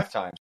 4 to 5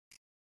 times.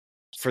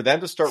 For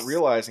them to start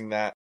realizing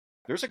that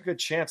there's a good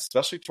chance,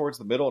 especially towards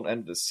the middle and end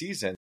of the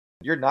season,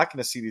 you're not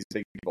going to see these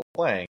big people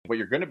playing. What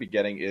you're going to be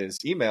getting is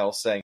emails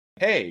saying,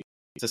 hey,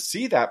 to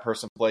see that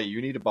person play,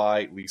 you need to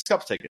buy Leagues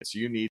Cup tickets.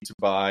 You need to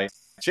buy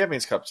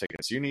Champions Cup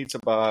tickets. You need to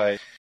buy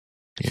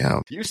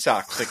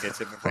USOC tickets.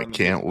 If I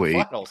can't wait.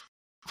 Finals.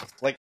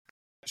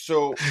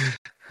 So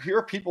here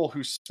are people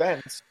who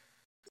spent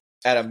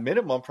at a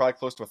minimum probably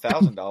close to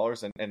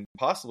 $1,000 and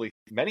possibly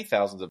many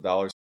thousands of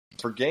dollars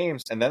for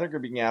games, and then they're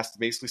going to be asked to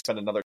basically spend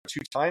another 2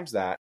 times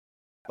that,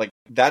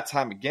 that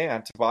time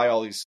again, to buy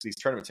all these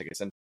tournament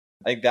tickets. And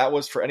I think that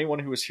was, for anyone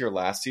who was here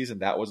last season,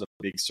 that was a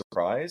big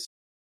surprise.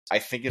 I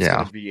think it's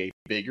going to be a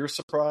bigger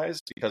surprise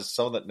because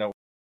some that know.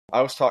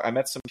 I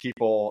met some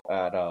people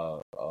at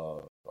a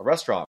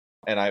restaurant,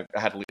 and I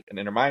had an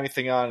Inter Miami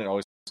thing on, and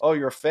always, oh,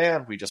 you're a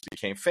fan. We just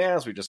became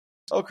fans.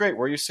 Oh, great.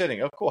 Where are you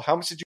sitting? Oh, cool. How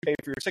much did you pay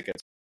for your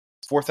tickets?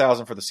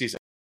 $4,000 for the season.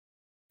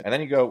 And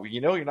then you go,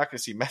 you're not going to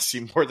see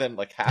Messi more than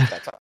half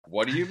that time.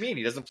 What do you mean?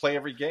 He doesn't play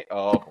every game.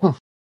 Oh,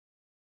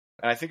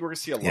 and I think we're going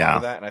to see a lot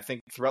of that. And I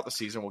think throughout the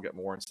season, we'll get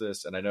more into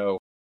this. And I know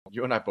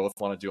you and I both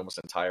want to do almost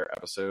an entire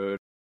episode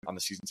on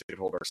the season ticket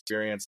holder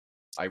experience.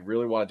 I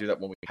really want to do that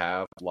when we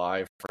have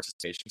live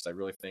participation because I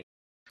really think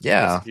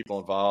people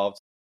involved.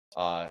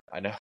 I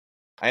know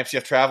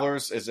IMCF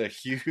Travelers has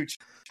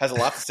a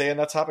lot to say on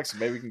that topic, so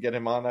maybe we can get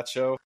him on that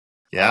show.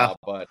 Yeah,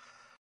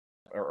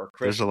 or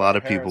Chris. There's a lot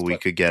of people we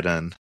could get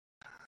in.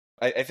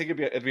 I think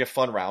it'd be a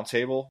fun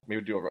roundtable.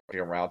 Maybe do a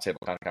roundtable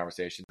kind of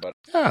conversation. But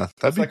yeah,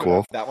 that'd be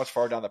cool. That much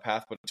far down the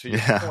path. But to your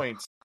point,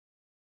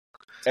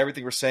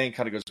 everything we're saying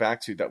kind of goes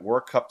back to that we're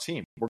a cup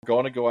team. We're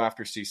going to go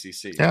after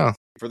CCC. Yeah.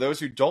 For those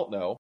who don't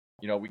know,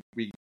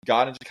 we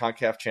got into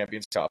CONCACAF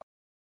Champions Cup.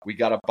 We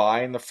got a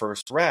bye in the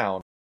first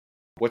round.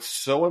 What's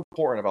so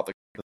important about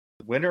the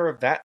winner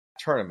of that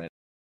tournament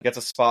gets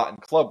a spot in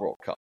Club World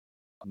Cup.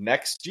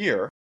 Next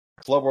year,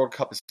 Club World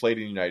Cup is played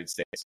in the United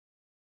States.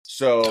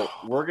 So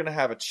we're going to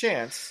have a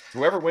chance.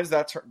 Whoever wins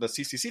the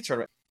CCC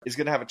tournament is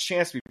going to have a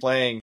chance to be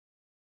playing.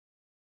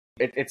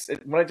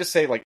 When I just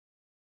say,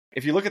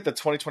 if you look at the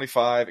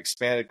 2025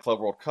 expanded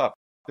Club World Cup,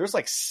 there's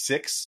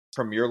 6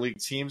 Premier League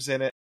teams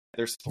in it.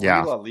 There's 3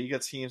 La Liga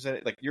teams in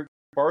it. Your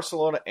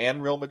Barcelona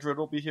and Real Madrid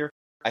will be here.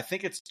 I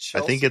think it's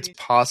Chelsea. I think it's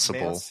possible.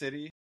 Man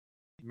City,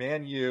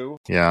 Man U.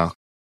 Yeah.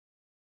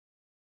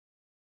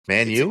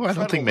 Man U? I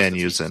don't think Man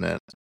U's in it.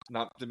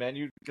 Not the Man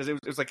U, because it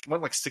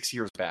went 6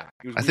 years back.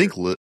 I think,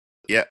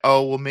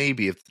 oh, well,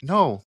 maybe.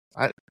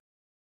 I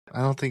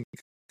don't think,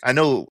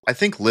 I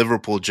think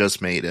Liverpool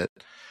just made it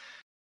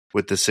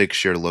with the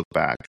 6-year look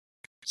back.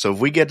 So if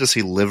we get to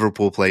see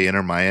Liverpool play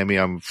Inter Miami,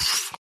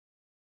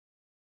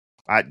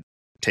 I'd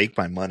take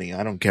my money.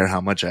 I don't care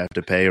how much I have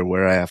to pay or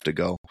where I have to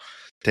go.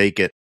 Take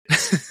it.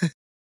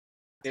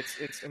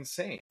 It's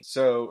insane.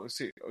 So let's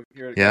see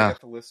here. I have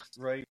the list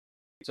right.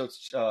 So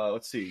it's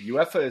let's see.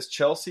 UEFA is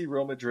Chelsea,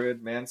 Real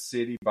Madrid, Man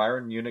City,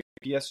 Bayern Munich,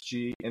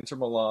 PSG, Inter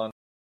Milan,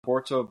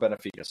 Porto,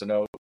 Benfica. So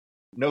no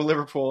No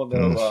Liverpool,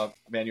 no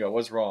Man U. I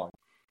was wrong.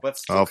 But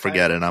still, oh,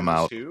 forget it. I'm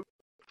out. You're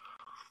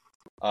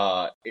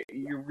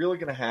really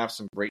going to have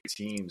some great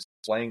teams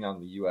playing on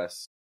the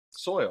U.S.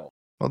 soil.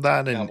 Well,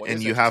 that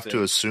and you have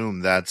to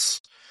assume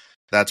that's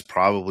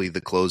probably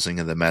the closing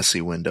of the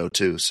Messi window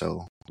too.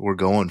 So we're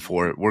going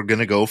for it. We're going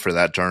to go for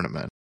that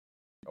tournament.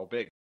 Oh,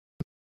 big.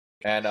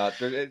 And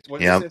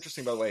what's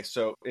interesting, by the way,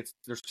 so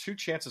there's two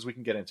chances we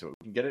can get into it.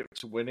 We can get it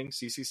to winning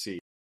CCC,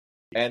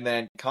 and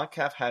then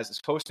CONCACAF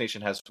host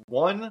nation has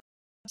one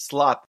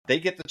slot. They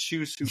get to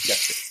choose who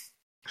gets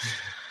it.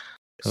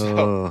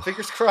 So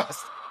fingers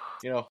crossed,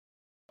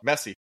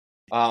 Messi.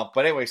 But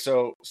anyway,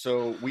 so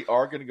we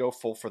are going to go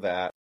full for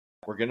that.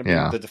 We're going to be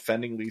the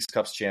defending Leagues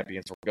Cups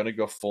champions. We're going to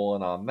go full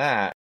in on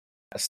that,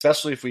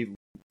 especially if we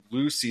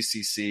lose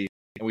CCC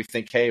and we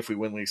think, hey, if we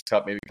win Leagues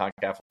Cup, maybe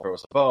CONCACAF will throw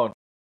us a bone.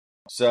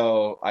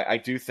 So I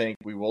do think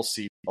we will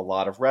see a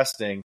lot of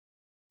resting.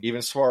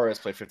 Even Suarez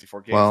played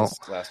 54 games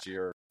last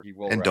year. He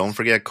will rest. Don't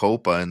forget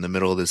Copa in the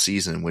middle of the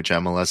season, which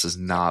MLS is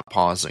not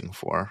pausing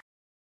for.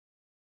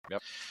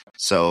 Yep.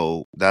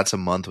 So that's a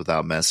month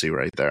without Messi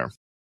right there.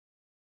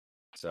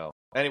 So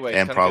anyway,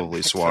 and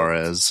probably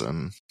Suarez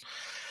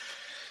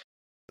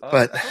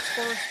but I thought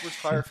Suarez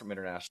retired from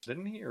international,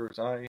 didn't he? Or was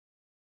I?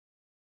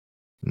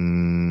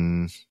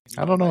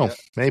 I don't know.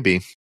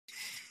 Maybe.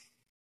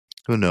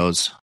 Who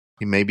knows?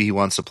 Maybe he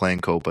wants to play in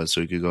Copa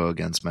so he could go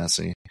against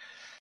Messi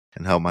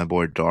and help my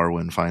boy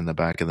Darwin find the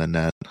back of the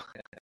net.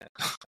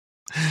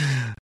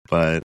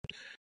 But,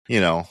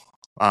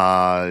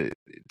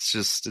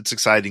 it's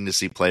exciting to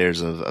see players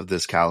of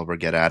this caliber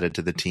get added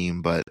to the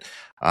team. But,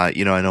 I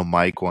know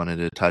Mike wanted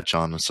to touch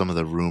on some of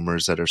the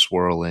rumors that are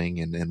swirling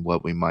and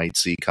what we might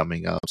see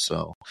coming up.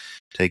 So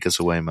take us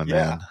away, my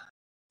man.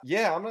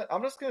 Yeah,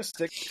 I'm just going to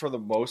stick for the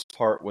most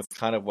part with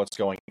kind of what's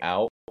going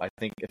out. I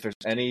think if there's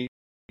any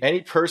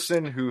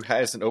person who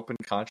has an open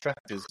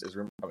contract is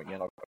coming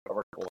in. I'll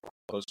cover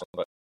those.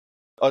 But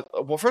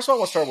well, first of all, I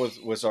want to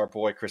start with our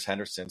boy Chris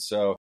Henderson.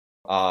 So,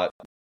 kind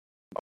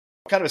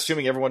of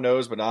assuming everyone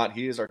knows, but not.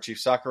 He is our chief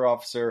soccer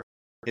officer.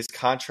 His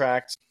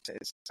contract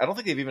I don't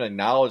think they've even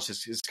acknowledged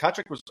his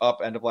contract was up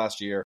end of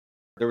last year.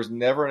 There was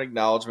never an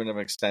acknowledgement of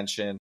an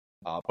extension,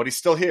 but he's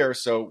still here,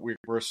 so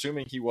we're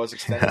assuming he was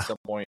extended at some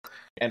point.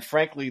 And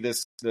frankly,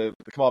 the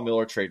Kamal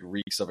Miller trade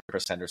reeks of a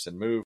Chris Henderson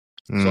move.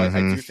 So I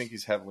do think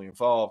he's heavily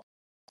involved.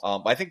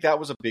 I think that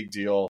was a big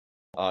deal.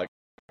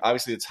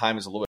 Obviously, the time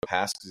is a little bit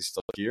past because he's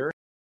still here.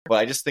 But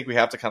I just think we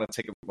have to kind of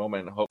take a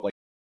moment and hope.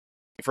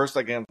 First,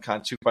 again,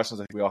 kind of two questions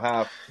I think we all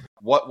have.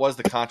 What was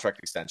the contract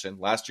extension?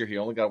 Last year, he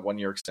only got a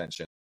 1-year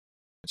extension.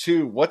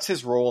 2, what's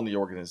his role in the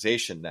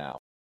organization now?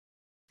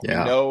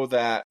 Yeah. We know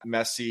that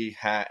Messi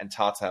and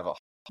Tata have a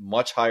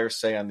much higher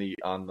say on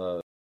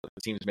the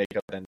team's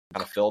makeup than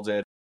kind of Phil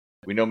did.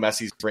 We know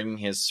Messi's bringing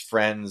his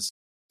friends.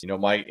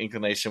 My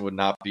inclination would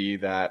not be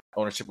that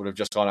ownership would have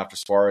just gone after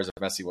Suarez if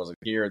Messi wasn't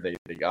here. They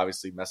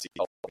obviously Messi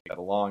helped take that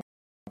along.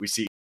 We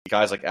see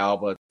guys like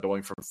Alba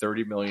going from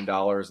 $30 million in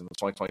the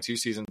 2022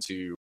 season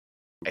to,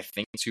 I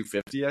think,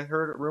 $250. I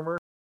heard a rumor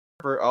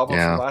for Alba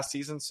from last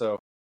season. So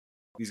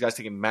these guys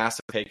taking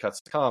massive pay cuts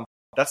to come.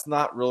 That's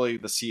not really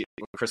the seat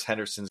what Chris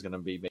Henderson's going to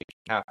be making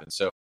happen.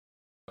 So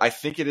I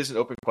think it is an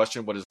open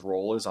question what his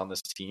role is on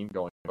this team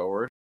going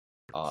forward.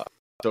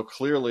 So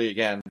clearly,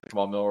 again, the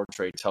Kamal Miller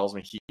trade tells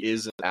me he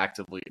is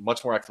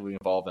much more actively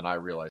involved than I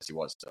realized he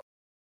was. Still.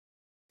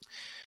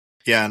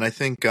 Yeah, and I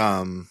think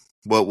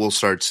what we'll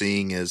start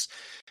seeing is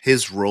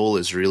his role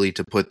is really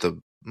to put the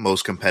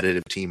most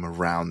competitive team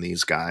around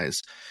these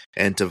guys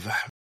and to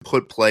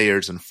put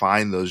players and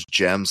find those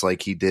gems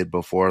like he did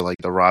before, like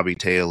the Robbie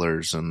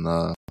Taylors and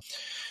the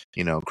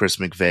Chris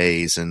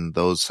McVeighs and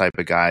those type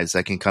of guys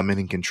that can come in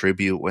and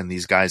contribute when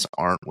these guys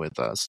aren't with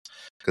us.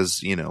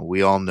 Because,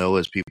 we all know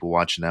as people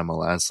watching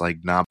MLS, like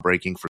not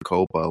breaking for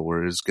Copa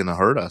where it's going to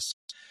hurt us,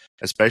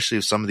 especially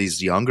if some of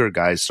these younger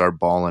guys start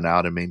balling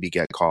out and maybe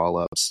get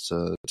call-ups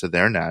to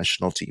their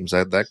national teams.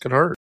 That could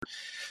hurt.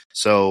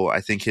 So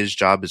I think his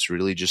job is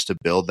really just to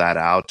build that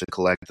out, to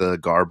collect the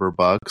Garber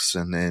bucks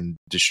and then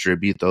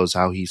distribute those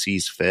how he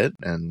sees fit.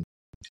 And,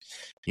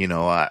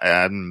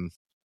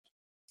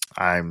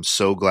 I'm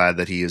so glad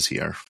that he is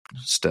here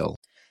still.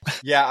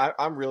 Yeah,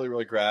 I'm really,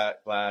 really glad.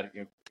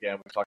 Again,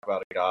 we talked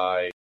about a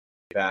guy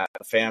that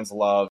the fans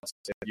loved.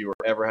 If you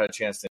ever had a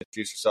chance to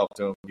introduce yourself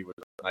to him, he was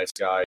a nice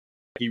guy.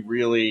 He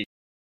really,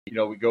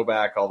 we go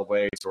back all the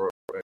way to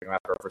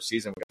after our first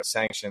season, we got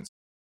sanctions.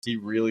 He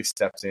really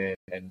stepped in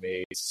and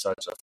made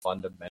such a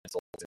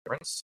fundamental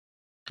difference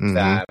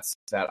that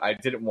I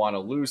didn't want to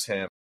lose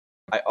him.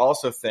 I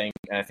also think,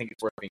 and I think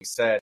it's worth being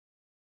said,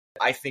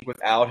 I think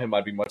without him,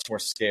 I'd be much more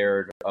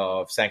scared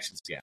of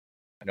sanctions again.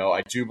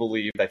 I do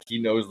believe that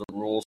he knows the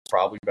rules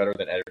probably better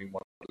than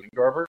anyone, including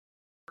Garber,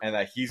 and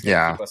that he's going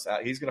to keep us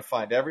out. He's going to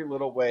find every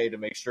little way to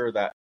make sure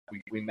that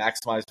we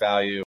maximize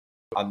value.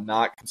 I'm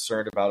not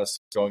concerned about us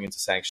going into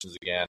sanctions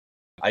again.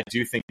 I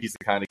do think he's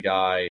the kind of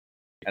guy,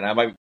 and I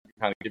might be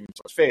kind of giving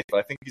too much faith, but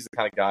I think he's the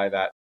kind of guy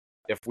that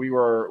if we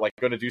were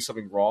going to do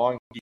something wrong,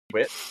 he'd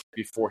quit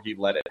before he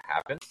let it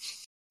happen.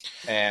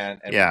 and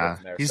we go Yeah,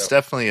 from there. he's So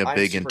definitely a I'm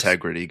big super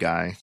integrity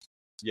guy.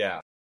 yeah.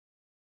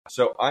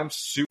 So I'm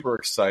super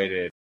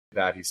excited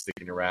that he's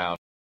sticking around.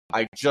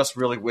 I just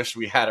really wish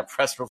we had a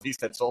press release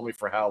that told me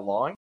for how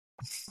long.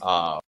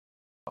 Uh,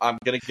 I'm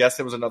gonna guess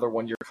it was another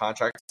 1-year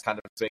contract, kind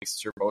of makes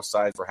sure both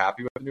sides were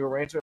happy with the new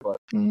arrangement. But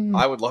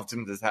I would love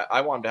to.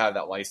 I want him to have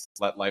that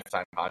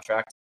lifetime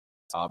contract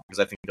because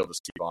I think he'll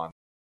just keep on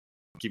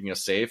keeping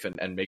us safe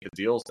and make the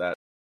deals that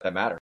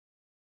matter.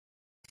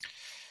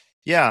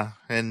 Yeah,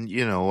 and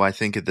I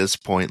think at this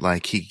point,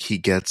 like he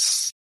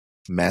gets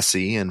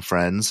Messi and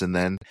friends, and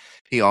then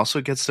he also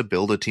gets to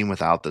build a team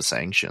without the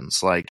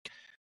sanctions. Like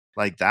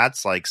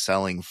that's like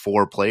selling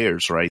 4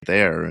 players right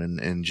there,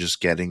 and just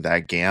getting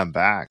that GAM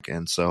back.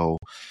 And so,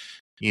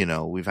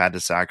 we've had to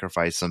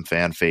sacrifice some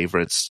fan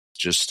favorites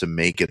just to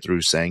make it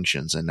through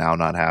sanctions, and now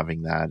not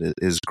having that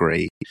is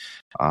great.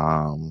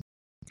 And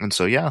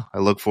so yeah, I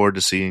look forward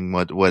to seeing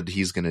what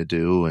he's going to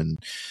do, and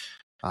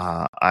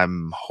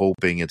I'm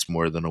hoping it's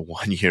more than a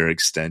 1-year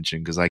extension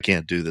because I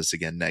can't do this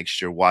again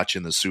next year.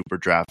 Watching the super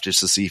draft just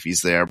to see if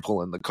he's there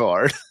pulling the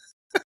card.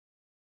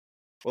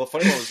 Well, the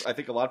funny one was, I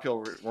think a lot of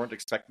people weren't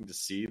expecting to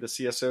see the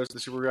CSOs the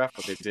super draft,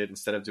 but they did.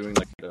 Instead of doing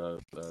like the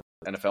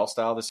NFL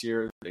style this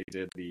year, they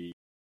did the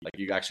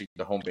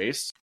home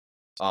base.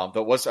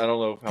 That was, I don't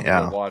know how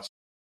many people watched.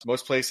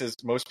 Most places,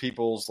 most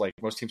people's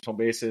most teams' home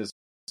bases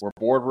were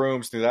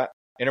boardrooms. Through that,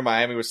 Inter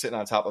Miami was sitting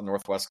on top of the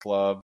Northwest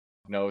Club.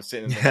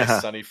 Sitting in the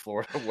nice sunny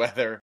Florida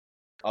weather.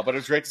 But it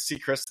was great to see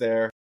Chris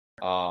there.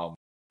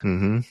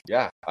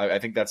 Yeah, I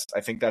think that's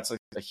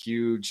a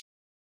huge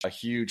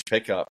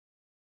pickup.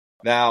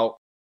 Now,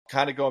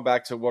 kind of going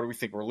back to what do we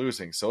think we're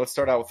losing. So let's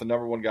start out with the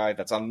number one guy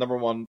that's on number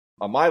one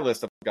on my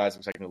list of guys I'm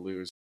expecting to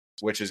lose,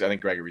 which is I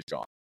think Gregory's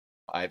gone.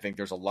 I think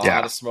there's a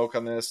lot of smoke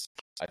on this.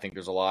 I think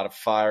there's a lot of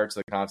fire to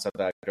the concept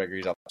that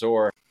Gregory's out the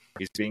door.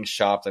 He's being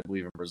shopped, I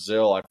believe, in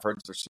Brazil. I've heard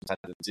there's some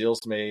tentative deals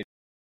made.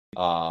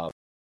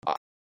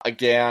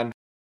 Again,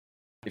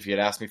 if you had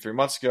asked me 3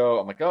 months ago,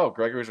 I'm like, oh,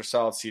 Gregory's our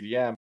solid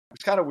CDM.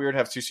 It's kind of weird to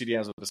have 2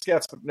 CDMs with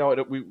Busquets, but no,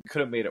 we could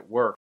have made it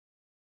work.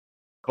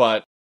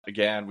 But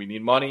again, we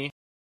need money,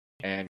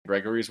 and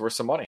Gregory's worth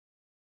some money.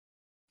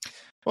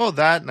 Well,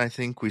 that, and I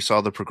think we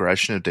saw the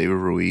progression of David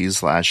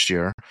Ruiz last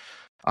year,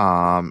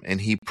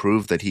 and he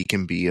proved that he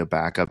can be a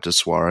backup to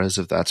Suarez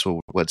if that's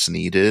what's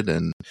needed,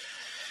 and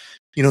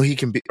he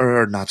can be,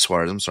 or not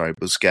Suarez, I'm sorry,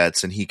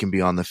 Busquets, and he can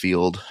be on the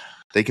field.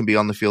 They can be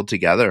on the field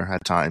together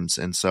at times.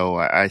 And so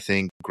I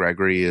think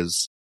Gregory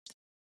is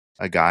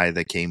a guy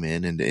that came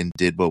in and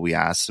did what we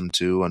asked him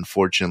to.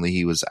 Unfortunately,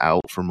 he was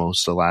out for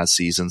most of last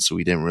season, so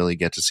we didn't really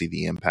get to see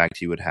the impact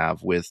he would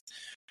have with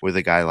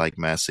a guy like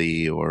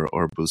Messi or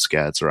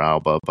Busquets or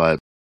Alba. But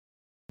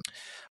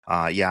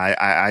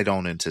I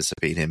don't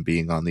anticipate him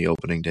being on the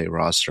opening day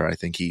roster. I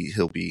think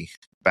he'll be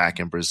back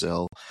in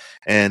Brazil.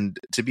 And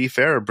to be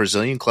fair,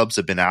 Brazilian clubs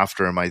have been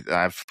after him.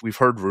 We've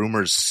heard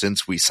rumors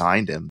since we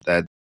signed him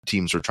that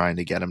teams were trying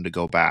to get him to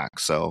go back.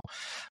 So,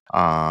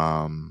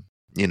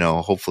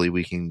 hopefully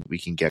we can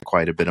get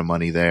quite a bit of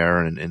money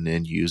there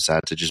and use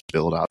that to just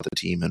build out the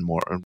team and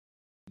more.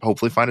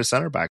 Hopefully find a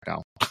center back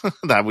now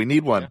that we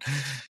need one. Yeah.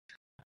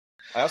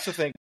 I also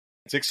think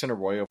Dixon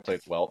Arroyo played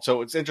well.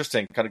 So it's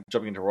interesting, kind of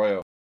jumping into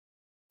Arroyo.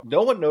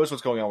 No one knows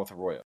what's going on with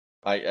Arroyo.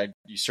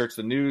 You search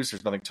the news,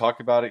 there's nothing to talk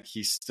about it.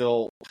 He's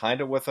still kind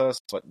of with us,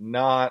 but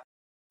not.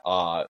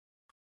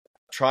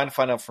 Trying to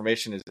find out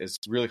information is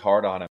really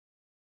hard on him.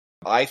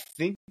 I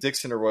think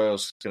Dixon Arroyo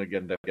is going to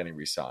end up getting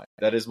re-signed.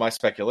 That is my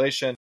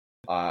speculation.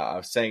 I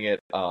was saying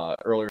it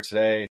earlier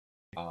today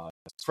to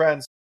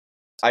friends.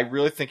 I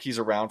really think he's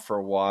around for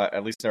a while,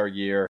 at least another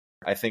year.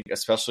 I think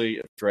especially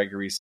if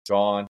Gregory's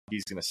gone,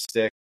 he's going to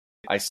stick.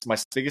 My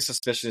biggest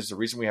suspicion is the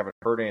reason we haven't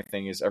heard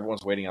anything is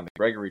everyone's waiting on the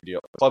Gregory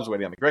deal. The club's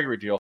waiting on the Gregory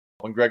deal.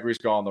 When Gregory's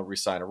gone, they'll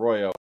re-sign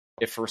Arroyo.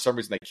 If for some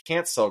reason they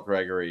can't sell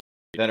Gregory,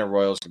 then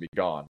Arroyo's going to be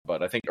gone.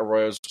 But I think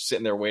Arroyo's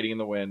sitting there waiting in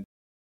the wind.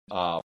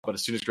 But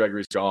as soon as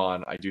Gregory's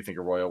gone, I do think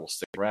Arroyo will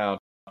stick around,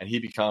 and he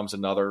becomes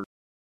another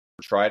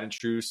tried and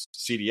true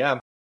CDM,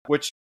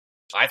 which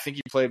I think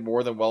he played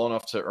more than well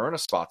enough to earn a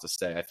spot to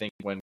stay. I think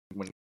when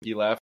he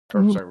left,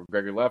 when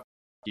Gregory left,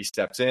 he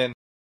stepped in.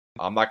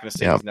 I'm not going to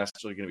say he's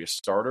necessarily going to be a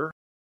starter.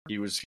 He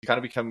kind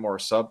of become more a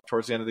sub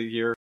towards the end of the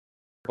year,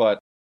 but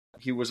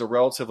he was a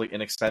relatively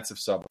inexpensive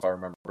sub, if I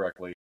remember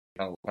correctly.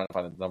 Kind of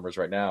find the numbers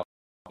right now,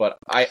 but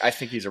I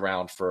think he's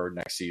around for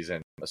next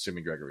season,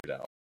 assuming Gregory's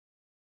out.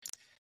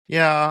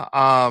 Yeah,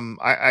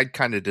 I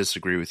kind of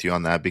disagree with you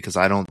on that because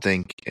I don't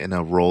think in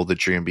a role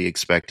that you're going to be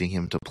expecting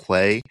him to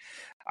play,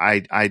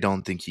 I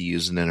don't think you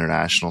use an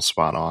international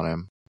spot on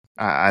him.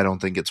 I don't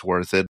think it's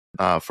worth it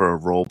for a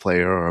role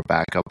player or a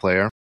backup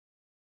player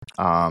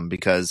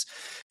because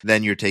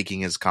then you're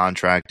taking his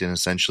contract and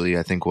essentially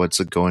I think what's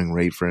the going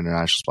rate for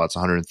international spots,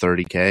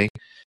 $130K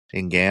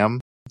in GAM.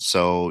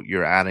 So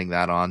you're adding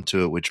that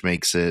onto it, which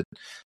makes it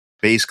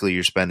basically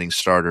you're spending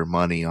starter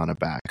money on a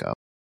backup.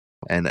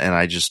 And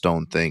I just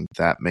don't think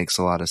that makes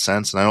a lot of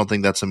sense. And I don't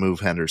think that's a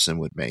move Henderson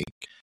would make.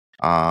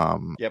 But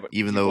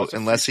even though,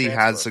 unless he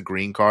has a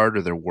green card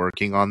or they're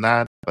working on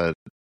that, but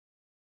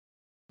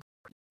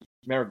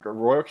remember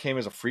Arroyo came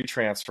as a free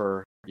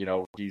transfer.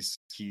 He's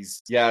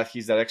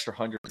that extra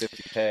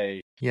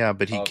 150K. Yeah,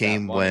 but he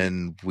came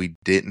when we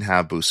didn't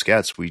have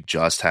Busquets. We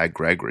just had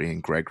Gregory,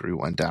 and Gregory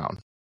went down.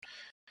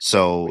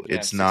 So again,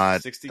 it's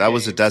not, 60 that games.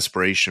 was a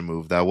desperation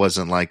move. That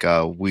wasn't like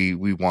we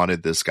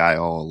wanted this guy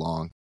all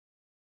along.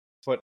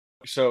 But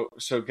so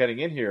getting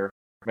in here,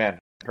 man, it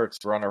hurts.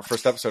 We're on our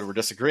first episode. We're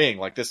disagreeing.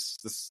 Like this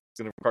is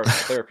going to require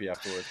some therapy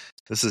afterwards.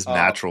 This is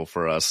natural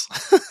for us.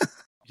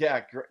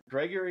 Yeah,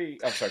 Gregory.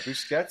 I'm sorry,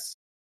 Busquets.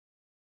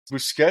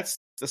 Busquets,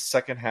 the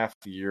second half of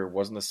the year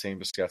wasn't the same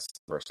Busquets the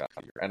first half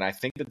of the year, and I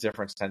think the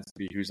difference tends to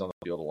be who's on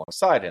the field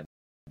alongside him.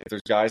 If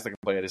there's guys that can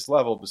play at his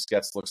level,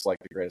 Busquets looks like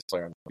the greatest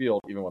player on the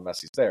field, even when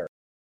Messi's there.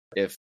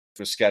 If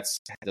Busquets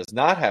does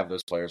not have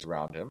those players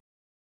around him,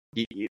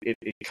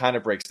 it kind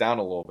of breaks down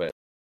a little bit.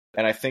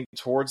 And I think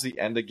towards the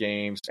end of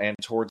games and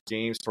towards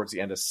the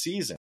end of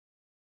season,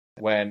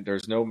 when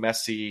there's no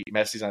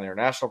Messi's on the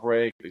international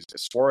break,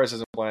 Suarez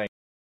isn't playing,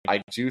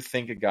 I do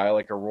think a guy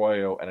like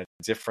Arroyo and a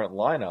different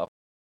lineup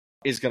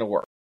is going to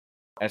work.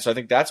 And so I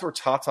think that's where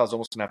Tata is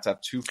almost going to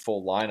have two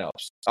full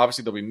lineups.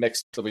 Obviously, they'll be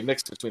mixed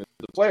between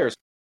the players,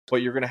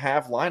 but you're going to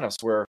have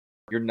lineups where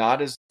you're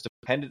not as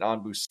dependent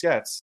on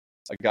Busquets.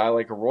 A guy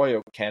like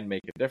Arroyo can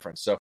make a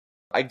difference. So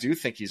I do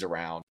think he's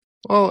around.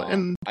 Well,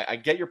 and I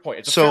get your point.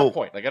 It's a fair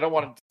point. Like, I don't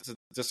want to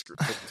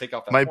take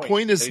off that my point. My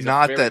point is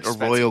not that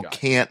Arroyo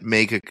can't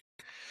make a...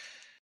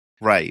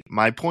 Right.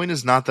 My point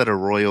is not that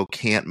Arroyo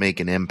can't make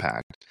an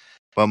impact.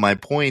 But my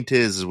point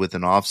is with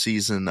an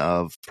off-season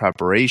of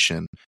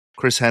preparation,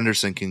 Chris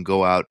Henderson can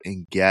go out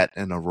and get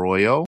an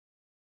Arroyo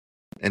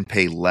and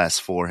pay less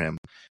for him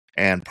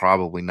and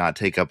probably not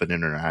take up an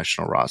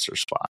international roster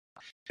spot.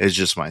 It's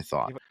just my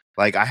thought.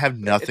 Like, I have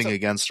nothing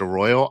against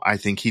Arroyo. I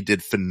think he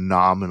did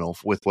phenomenal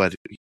with what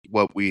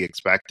we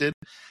expected.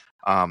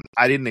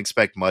 I didn't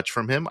expect much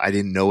from him. I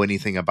didn't know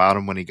anything about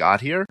him when he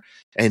got here.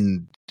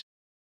 And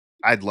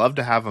I'd love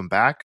to have him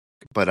back,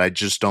 but I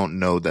just don't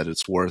know that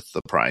it's worth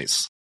the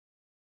price.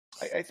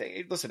 I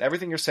think, listen,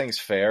 everything you're saying is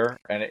fair,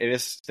 and it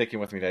is sticking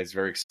with me that he's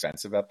very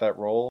expensive at that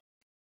role.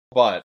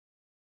 But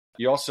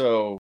you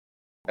also,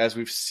 as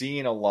we've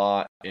seen a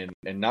lot in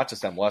not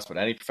just MLS, but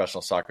any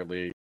professional soccer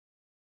league,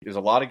 there's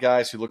a lot of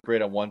guys who look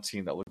great on one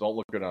team that don't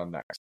look good on the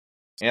next.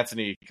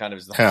 Anthony kind of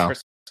is the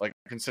first,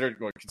 considered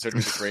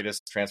the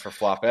greatest transfer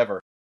flop ever.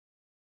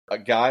 A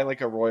guy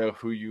like Arroyo,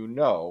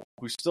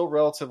 who's still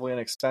relatively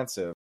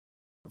inexpensive,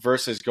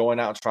 versus going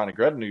out and trying to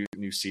get a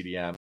new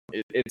CDM,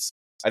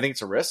 I think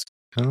it's a risk.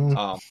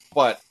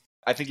 But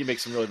I think you make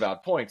some really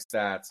valid points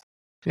that,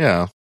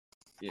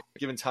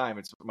 given time,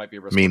 it might be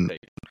a risk.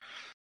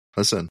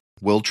 Listen,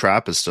 Will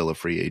Trapp is still a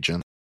free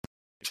agent.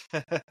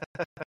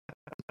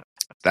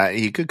 That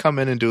he could come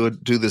in and do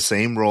the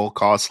same role,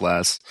 cost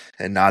less,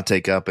 and not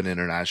take up an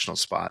international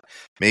spot.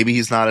 Maybe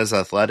he's not as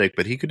athletic,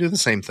 but he could do the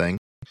same thing.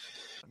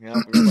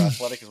 Yeah,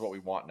 athletic is what we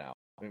want now.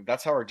 I mean,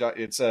 that's how our job.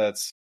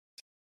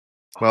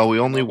 Well, we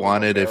only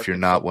want it if you're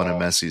not one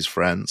of Messi's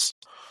friends.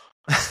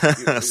 So,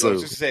 I was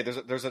just to say,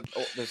 there's an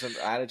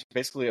adage.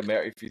 Basically,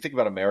 if you think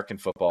about American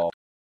football,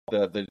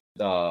 the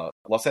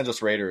Los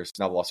Angeles Raiders,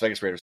 now the Las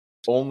Vegas Raiders,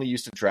 only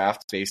used to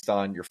draft based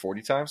on your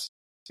 40 times.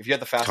 If you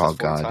had the fastest 40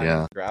 times in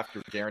the draft,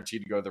 you're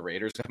guaranteed to go to the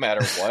Raiders no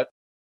matter what.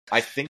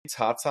 I think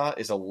Tata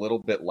is a little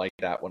bit like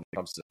that when it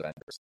comes to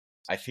defenders.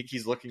 I think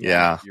he's looking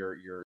at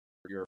your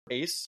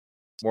pace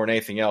more than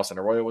anything else. And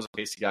Arroyo was a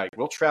pacey guy.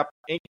 Will Trapp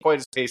ain't quite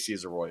as pacey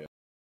as Arroyo.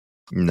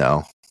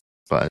 No,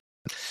 but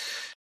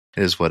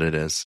it is what it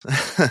is.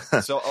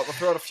 So I'll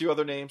throw out a few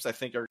other names I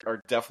think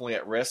are definitely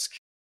at risk.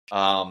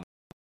 I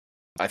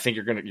think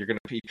you're gonna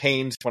be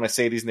pained when I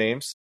say these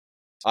names.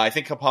 I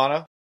think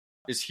Campana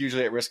is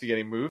hugely at risk of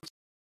getting moved.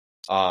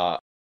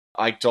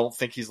 I don't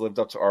think he's lived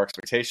up to our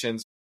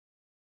expectations.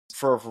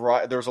 There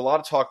was a lot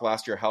of talk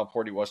last year how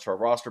important he was to our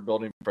roster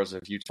building because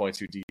of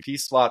U22 DP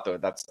slot, though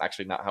that's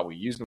actually not how we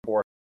used him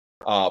for.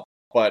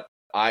 But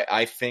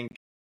I think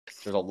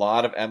there's a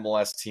lot of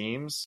MLS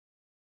teams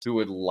who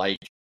would like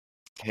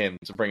him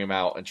to bring him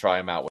out and try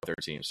him out with their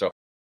team. So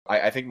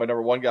I think my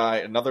number one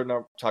guy,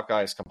 top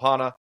guy is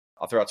Campana.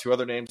 I'll throw out two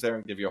other names there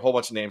and give you a whole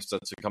bunch of names to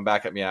come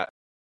back at me at.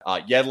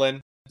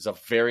 Yedlin is a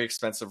very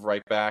expensive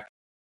right back.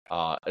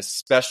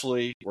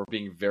 Especially we're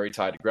being very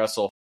tied to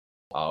Gressel.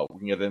 We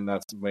can get in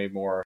that way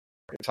more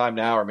time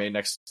now or maybe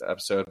next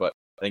episode, but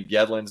I think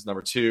Yedlin's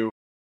number two.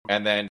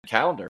 And then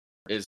Calendar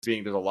there's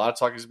a lot of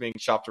talk is being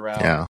shopped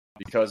around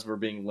because we're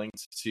being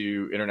linked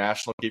to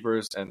international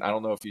keepers. And I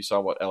don't know if you saw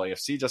what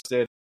LAFC just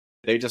did.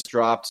 They just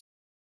dropped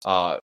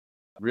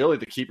really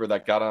the keeper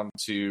that got them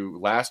to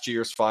last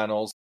year's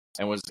finals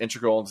and was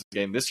integral into the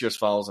game this year's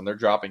finals, and they're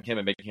dropping him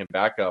and making him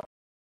backup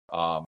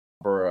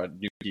for a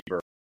new keeper.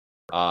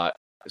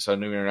 So a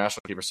new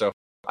international keeper. So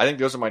I think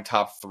those are my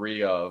top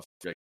three of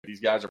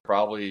these guys are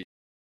probably,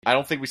 I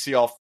don't think we see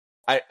all,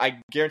 I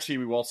guarantee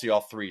we won't see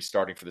all three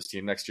starting for this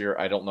team next year.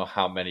 I don't know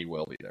how many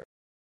will be there.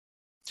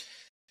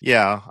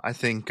 Yeah, I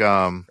think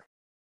Campana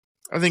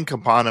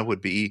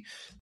would be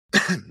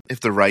if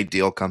the right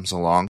deal comes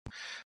along.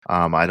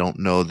 I don't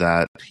know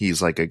that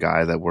he's like a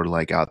guy that we're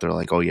like out there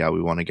like, oh yeah,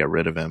 we want to get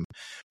rid of him.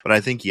 But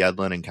I think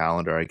Yedlin and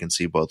Calendar, I can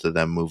see both of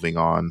them moving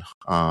on.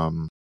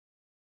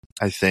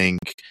 I think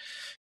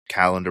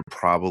Calendar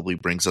probably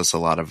brings us a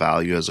lot of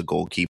value as a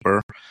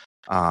goalkeeper.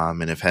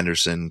 And if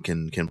Henderson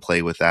can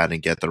play with that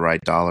and get the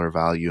right dollar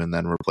value and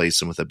then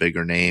replace him with a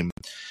bigger name,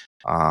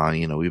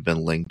 we've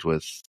been linked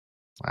with,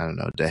 I don't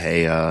know, De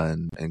Gea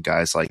and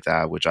guys like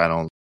that, which I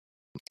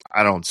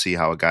don't see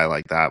how a guy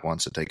like that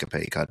wants to take a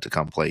pay cut to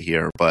come play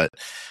here. But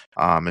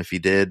if he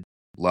did,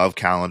 love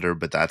Calendar,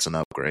 but that's an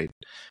upgrade.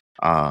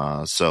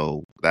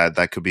 So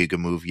that could be a good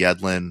move.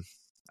 Yedlin,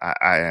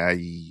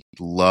 I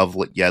love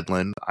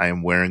Yedlin. I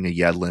am wearing a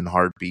Yedlin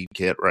heartbeat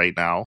kit right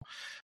now.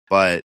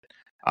 But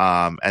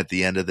at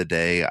the end of the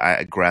day,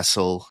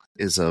 Gressel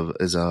is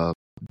a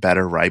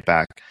better right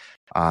back.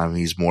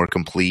 He's more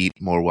complete,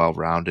 more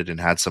well-rounded, and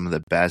had some of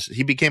the best.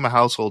 He became a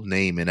household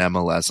name in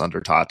MLS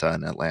under Tata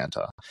in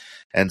Atlanta.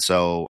 And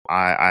so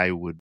I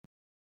would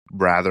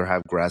rather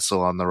have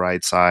Gressel on the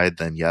right side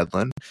than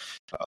Yedlin.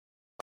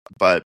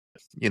 But,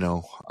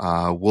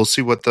 we'll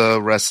see what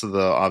the rest of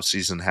the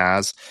offseason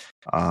has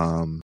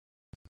and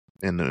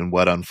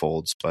what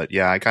unfolds. But,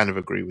 yeah, I kind of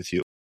agree with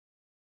you.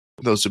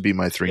 Those would be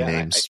my three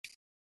names.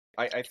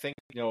 I think,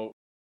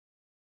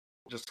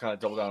 just kind of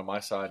double down on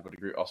my side, but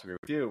also agree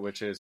with you,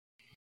 which is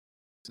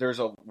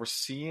we're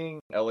seeing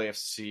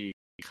LAFC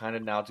kind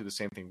of now do the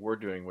same thing we're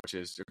doing, which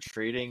is they're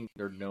trading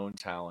their known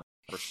talent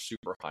for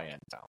super high-end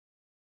talent.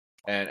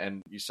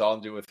 And you saw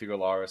them do it with Figo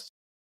Laris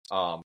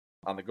on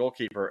the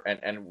goalkeeper,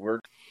 and we're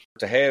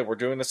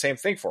doing the same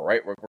thing for,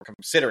 right? We're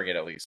considering it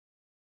at least.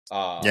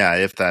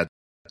 If that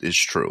is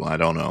true, I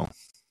don't know.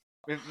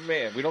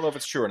 Man, we don't know if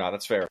it's true or not.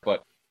 That's fair,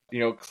 but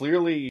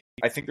clearly,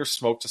 I think there's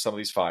smoke to some of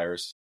these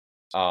fires.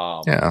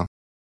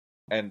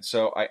 And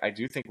so I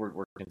do think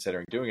we're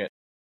considering doing it.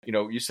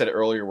 You said it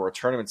earlier, we're a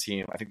tournament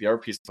team. I think the other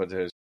piece to put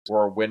is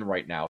we're a win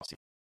right now team.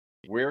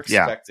 We're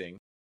expecting,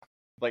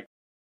 like,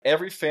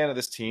 every fan of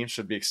this team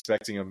should be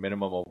expecting a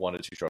minimum of 1 to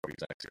 2 trophies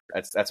next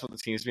year. That's what the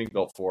team's being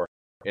built for.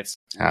 We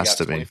got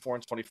 24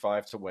 and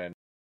 25 to win,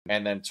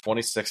 and then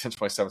 26 and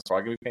 27 is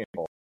probably going to be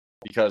painful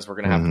because we're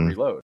going to have to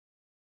reload.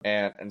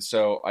 And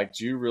so I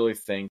do really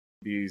think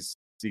these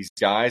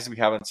guys we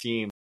have on the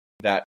team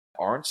that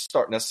aren't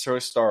necessarily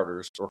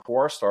starters or who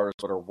are starters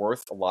but are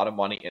worth a lot of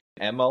money in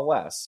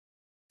MLS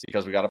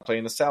because we got to play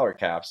in the salary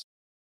caps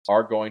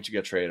are going to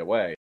get traded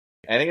away.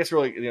 And I think it's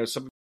really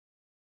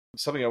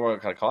something I want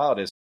to kind of call out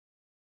is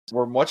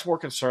we're much more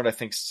concerned, I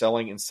think,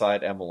 selling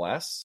inside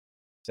MLS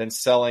than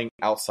selling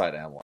outside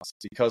MLS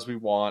because we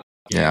want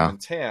Gam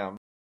and Tam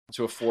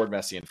to afford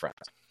Messi and friends.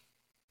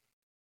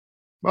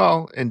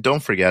 Well, and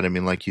don't forget, I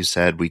mean, like you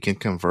said, we can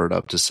convert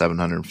up to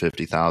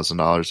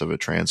 $750,000 of a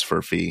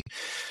transfer fee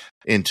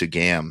into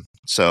GAM.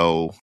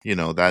 So,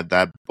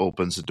 that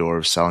opens the door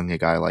of selling a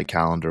guy like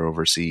Calendar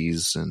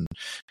overseas and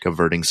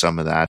converting some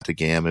of that to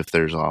GAM if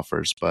there's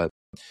offers. But,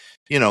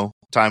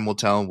 time will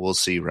tell and we'll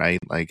see, right?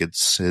 Like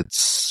it's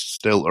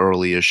still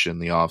early-ish in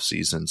the off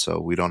season, so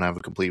we don't have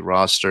a complete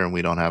roster and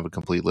we don't have a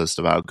complete list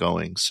of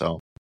outgoings. So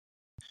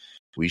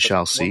we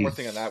shall see. One more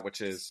thing on that, which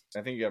is,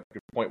 I think you have a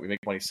good point. We make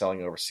money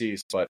selling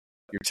overseas, but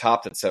you're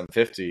topped at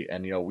 $750,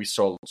 and we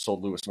sold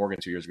Lewis Morgan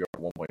 2 years ago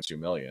for $1.2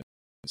 million.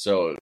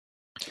 So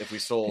if we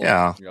sold,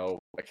 a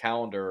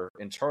Calendar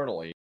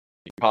internally,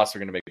 you're possibly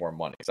going to make more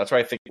money. So that's why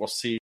I think we'll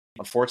see.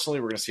 Unfortunately,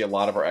 we're going to see a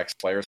lot of our ex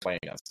players playing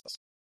against us,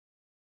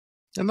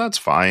 and that's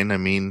fine. I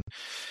mean,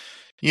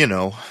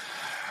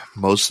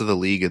 most of the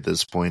league at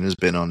this point has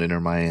been on Inter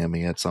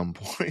Miami at some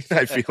point.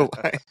 I feel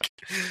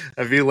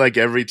like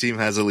every team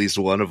has at least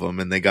one of them,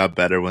 and they got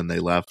better when they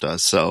left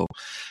us. So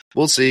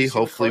we'll see.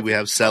 Hopefully, we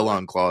have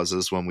sell-on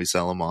clauses when we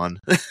sell them on.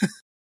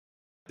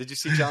 Did you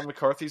see John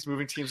McCarthy's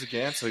moving teams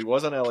again? So he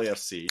was on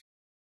LAFC.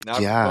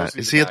 Now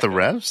is he at the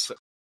Revs?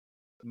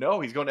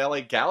 No, he's going to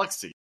LA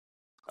Galaxy.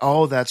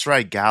 Oh, that's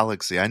right,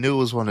 Galaxy. I knew it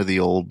was one of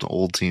the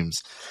old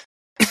teams.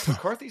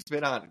 McCarthy's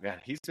been on. Man,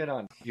 he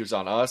was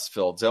on us,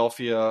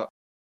 Philadelphia,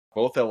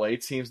 both LA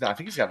teams. Now I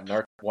think he's got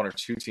another 1 or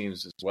 2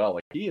 teams as well.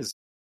 Like he is.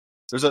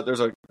 There's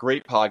a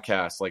great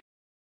podcast like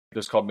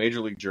there's called Major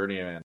League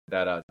Journeyman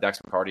that Dax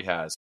McCarty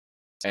has,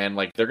 and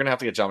like they're gonna have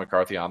to get John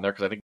McCarthy on there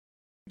because I think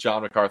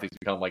John McCarthy's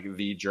become like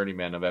the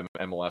journeyman of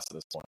MLS at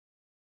this point.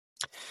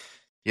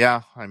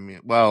 Yeah, I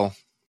mean, well,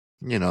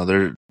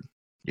 they're.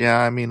 Yeah,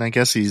 I mean, I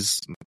guess he's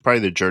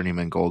probably the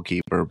journeyman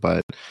goalkeeper,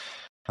 but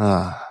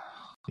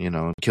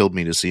it killed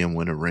me to see him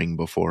win a ring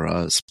before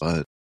us,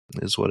 but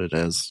it is what it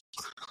is.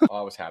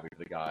 I was happy for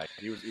the guy.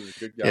 He was a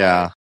good guy.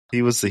 Yeah,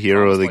 he was the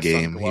hero of the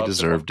game. He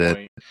deserved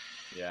it.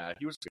 Yeah,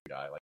 he was a good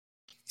guy. Like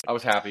I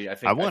was happy.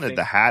 I wanted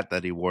the hat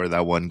that he wore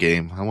that one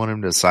game. I want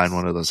him to sign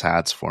one of those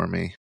hats for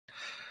me.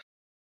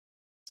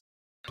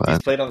 But he's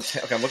played on.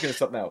 Okay, I'm looking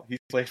this up now. He's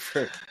played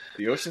for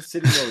the Ocean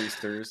City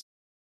Nor'easters,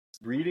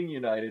 Reading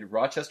United,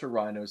 Rochester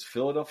Rhinos,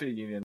 Philadelphia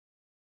Union,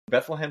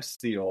 Bethlehem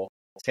Steel,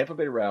 Tampa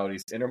Bay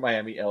Rowdies, Inter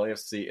Miami,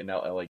 LAFC, and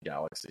now LA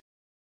Galaxy.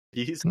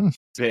 He's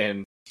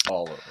been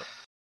all over.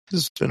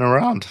 He's been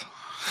around.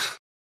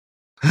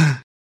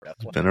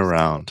 Been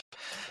around.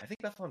 I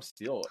think Bethlehem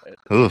Steel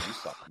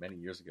many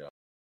years ago.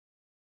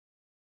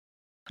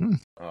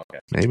 Okay,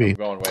 maybe. I'm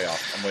going way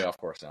off. I'm way off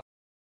course now.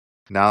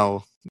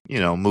 Now,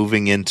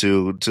 moving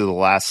into the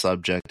last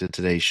subject of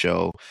today's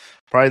show,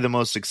 probably the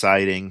most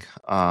exciting,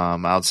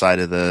 outside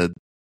of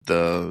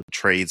the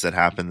trades that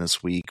happened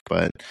this week,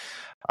 but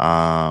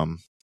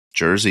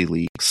jersey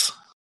leaks.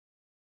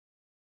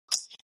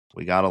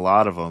 We got a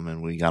lot of them,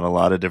 and we got a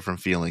lot of different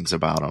feelings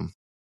about them.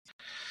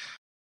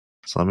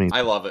 So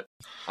I love it.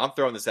 I'm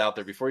throwing this out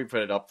there before you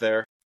put it up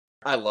there.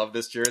 I love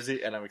this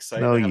jersey, and I'm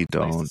excited. No, to have you a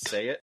place don't. to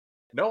say it.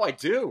 No, I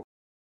do.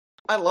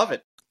 I love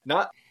it.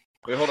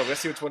 Wait, hold on.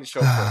 Let's see which one you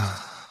show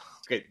first.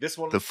 Okay, this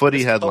one. The footy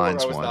this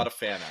headlines I was one. not a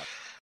fan of.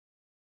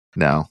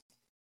 No.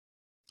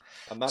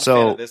 I'm not a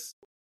fan of this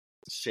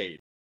shade.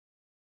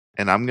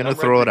 And I'm going to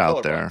throw it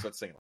out there. So it's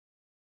single.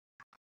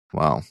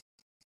 Well,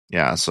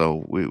 yeah,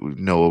 so we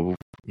know,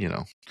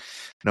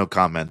 no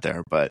comment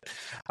there. But,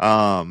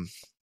 I'll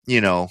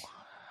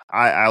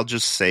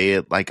just say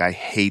it like I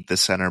hate the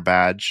center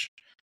badge.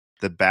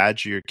 The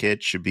badge of your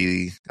kit should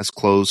be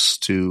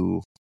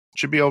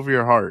should be over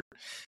your heart.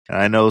 And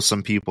I know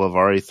some people have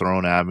already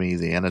thrown at me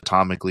the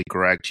anatomically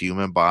correct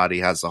human body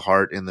has the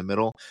heart in the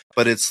middle,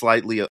 but it's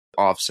slightly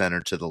off center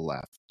to the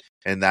left.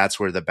 And that's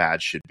where the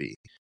badge should be.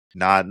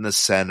 Not in the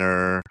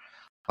center,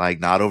 like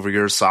not over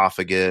your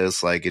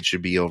esophagus, like it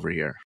should be over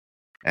here.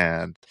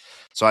 And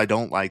so I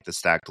don't like the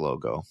stacked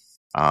logo.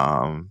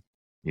 I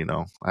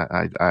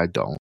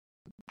don't.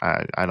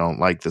 I don't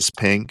like this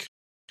pink.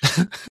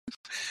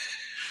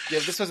 Yeah,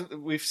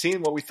 we've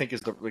seen what we think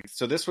is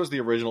so this was the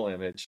original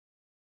image.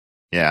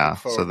 Yeah,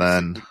 so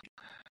then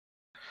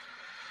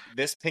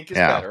this pink is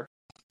better.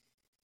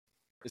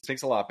 This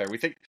pink's a lot better. We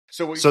think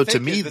so. To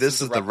me,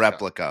 this is the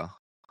replica.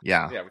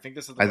 Yeah, we think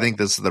this is. I think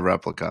this is the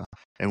replica,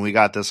 and we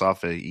got this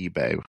off of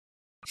eBay.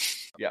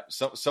 Yeah,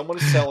 so someone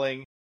is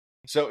selling.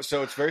 So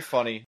it's very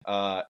funny.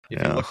 If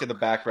you look in the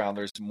background,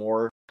 there's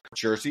more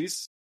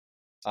jerseys.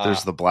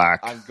 There's the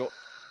black.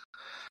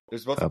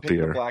 There's both the pink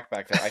and the black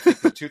back there. I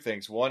think there's two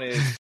things. One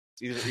is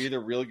either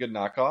really good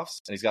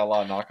knockoffs, and he's got a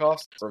lot of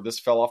knockoffs, or this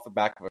fell off the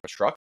back of a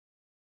truck,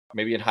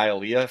 maybe in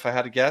Hialeah, if I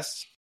had to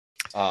guess.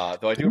 Though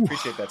I do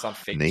appreciate that's on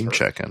fake name turf.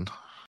 Checking.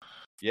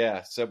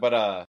 Yeah. So,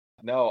 but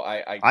no,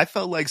 I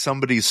felt like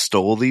somebody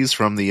stole these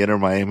from the Inter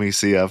Miami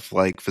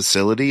CF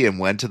facility and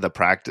went to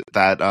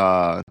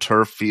the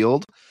turf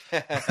field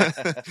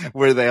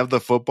where they have the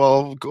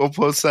football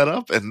goalpost set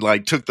up and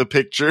took the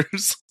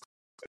pictures.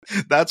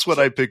 That's what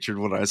I pictured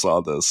when I saw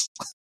this.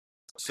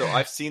 So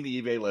I've seen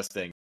the eBay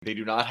listing. They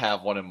do not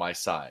have one in my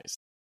size.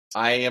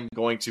 I am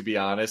going to be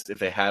honest. If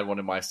they had one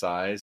in my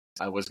size,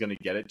 I was going to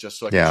get it just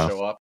so I could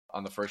show up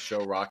on the first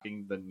show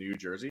rocking the new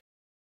jersey.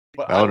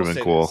 But that would have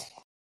been cool.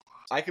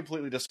 I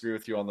completely disagree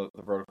with you on the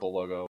vertical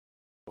logo.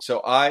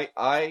 So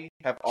I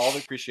have all the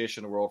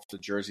appreciation in the world for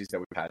the jerseys that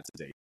we've had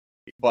to date.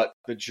 But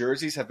the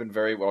jerseys have been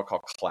very well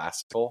called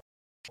classical.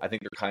 I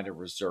think they're kind of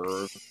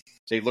reserved.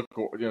 They look,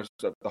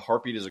 the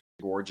Heartbeat is a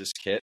gorgeous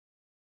kit,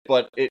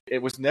 but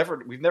we've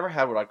never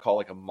had what I'd call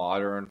a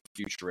modern,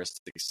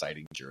 futuristic,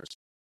 exciting jersey.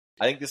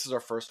 I think this is our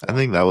first one. I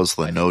think that was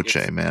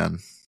Lenoche, man.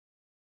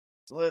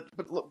 But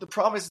look, the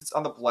problem is it's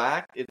on the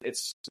black.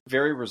 It's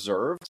very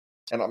reserved,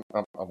 and I'm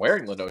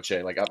wearing Lenoche.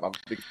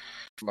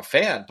 I'm a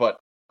fan, but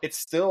it's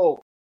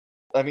still.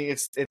 I mean,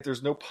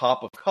 there's no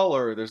pop of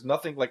color. There's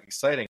nothing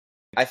exciting.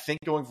 I think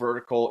going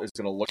vertical is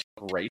going to look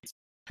great.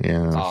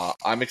 Yeah,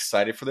 I'm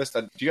excited for this.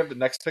 Do you have the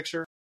next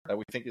picture that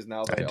we think is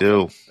now? I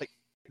do.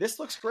 This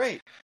looks great.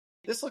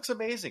 This looks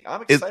amazing.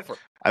 I'm excited for it.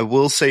 I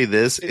will say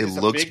this: it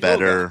looks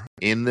better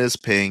in this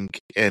pink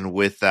and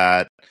with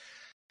that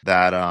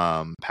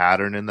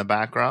pattern in the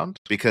background,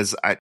 because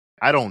I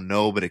don't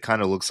know, but it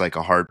kind of looks like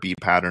a heartbeat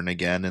pattern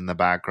again in the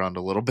background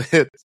a little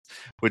bit,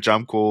 which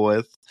I'm cool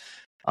with.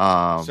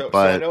 But so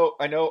I know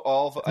a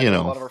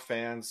lot of our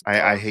fans.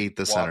 I hate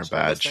the center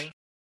badge.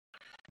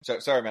 So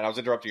sorry, man, I was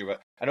interrupting you,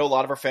 but I know a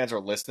lot of our fans are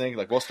listening.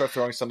 We'll start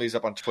throwing some of these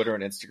up on Twitter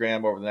and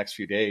Instagram over the next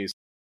few days.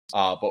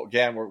 But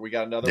again, we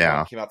got another one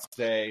that came out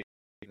today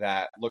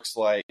that looks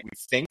like we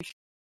think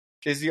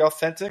is the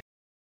authentic.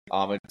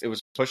 It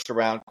was pushed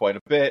around quite a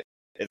bit.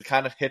 It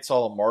kind of hits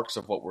all the marks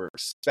of what we're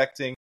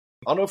expecting.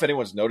 I don't know if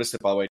anyone's noticed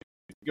it, by the way.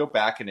 If you go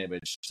back an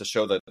image to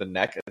show the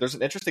neck, there's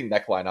an interesting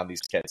neckline on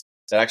these kits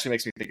that actually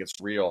makes me think it's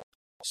real.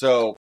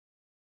 So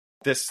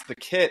the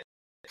kit,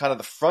 kind of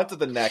the front of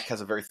the neck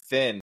has a very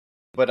thin,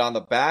 but on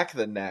the back of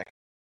the neck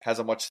has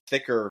a much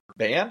thicker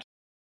band.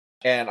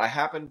 And I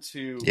happen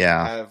to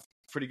have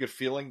pretty good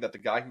feeling that the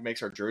guy who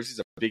makes our jerseys is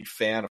a big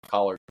fan of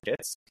collared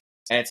kits.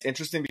 And it's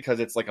interesting because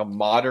it's a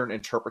modern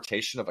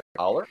interpretation of a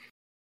collar,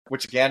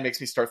 which again makes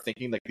me start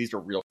thinking these are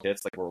real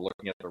kits, we're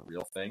looking at the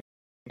real thing.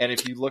 And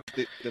if you look,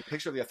 the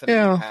picture of the authentic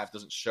we have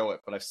doesn't show it,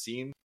 but I've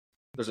seen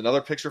there's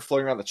another picture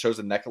floating around that shows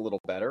the neck a little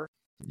better.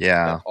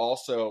 Yeah. That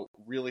also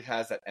really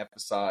has that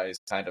emphasized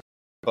kind of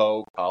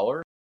bow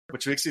collar,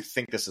 which makes you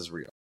think this is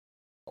real.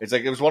 It's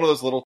it was one of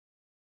those little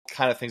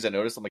kind of things I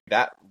noticed. I'm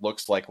that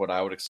looks like what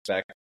I would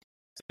expect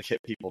to hit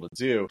people to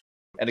do.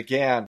 And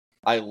again,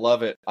 I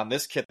love it. On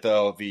this kit,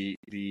 though, we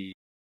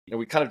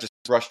kind of just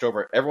brushed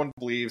over it. Everyone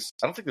believes,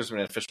 I don't think there's been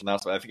an official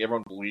announcement. I think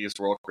everyone believes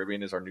Royal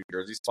Caribbean is our New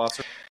Jersey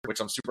sponsor, which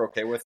I'm super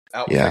okay with.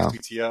 Out with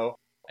XPTO.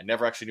 I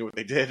never actually knew what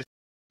they did.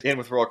 In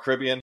with Royal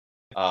Caribbean.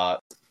 I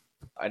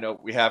know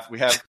we have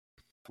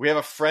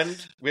a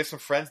friend. We have some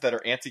friends that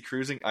are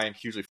anti-cruising. I am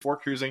hugely for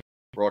cruising.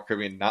 Royal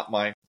Caribbean, not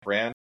my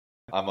brand.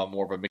 I'm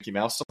more of a Mickey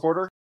Mouse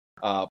supporter.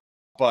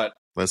 But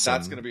listen,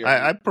 that's going to be.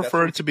 I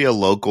prefer it to be a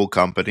local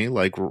company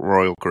like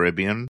Royal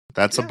Caribbean.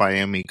 That's a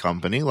Miami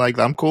company. Like,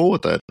 I'm cool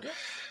with it. Yeah.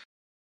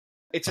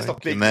 It's just a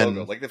big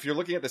logo. Like, if you're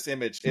looking at this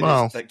image, is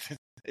like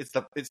it's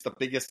the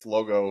biggest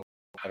logo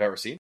I've ever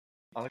seen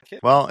on a kit.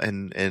 Well,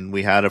 and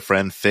we had a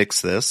friend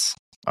fix this,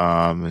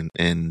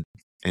 and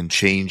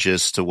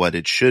changes to what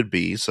it should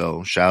be.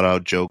 So shout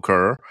out Joe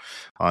Kerr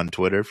on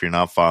Twitter. If you're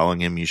not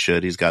following him, you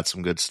should. He's got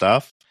some good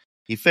stuff.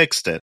 He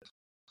fixed it,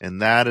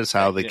 and that is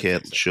how the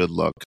kit should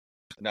look.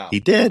 No,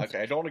 he did.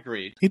 Okay, I don't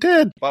agree. He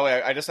did. By the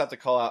way, I just have to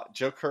call out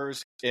Joe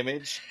Kerr's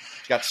image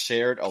got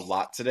shared a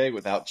lot today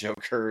without Joe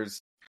Kerr's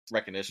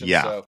recognition.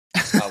 Yeah. So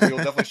we will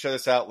definitely share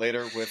this out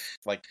later with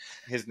like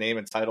his name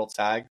and title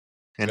tag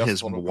and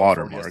his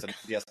watermark.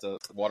 He has to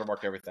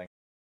watermark everything.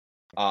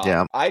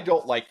 I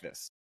don't like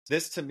this.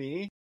 This to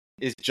me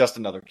is just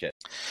another kit.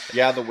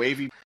 Yeah, the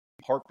wavy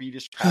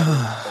heartbeatish pattern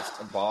that's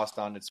embossed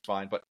on it's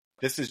fine, but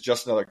this is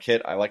just another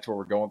kit. I liked where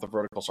we're going with the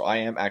vertical, so I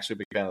am actually a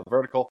big fan of the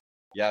vertical.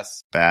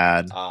 Yes.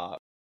 Bad.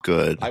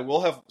 Good. I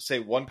will say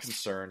one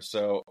concern.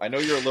 So I know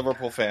you're a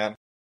Liverpool fan.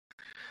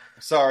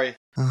 Sorry.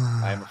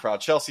 I am a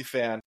proud Chelsea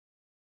fan.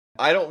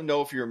 I don't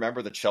know if you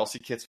remember the Chelsea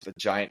kits with the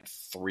giant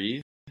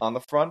 3 on the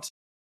front.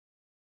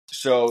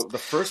 So the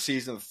first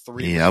season, the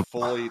 3 was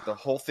fully, the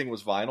whole thing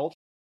was vinyled.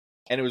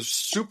 And it was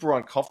super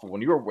uncomfortable.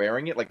 When you were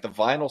wearing it, like the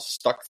vinyl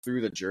stuck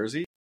through the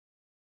jersey.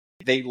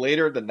 They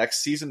later, the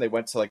next season, they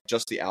went to like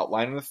just the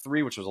outline of the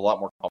 3, which was a lot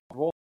more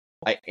comfortable.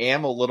 I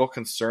am a little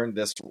concerned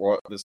this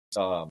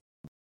Royal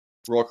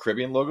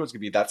Caribbean logo is going to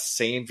be that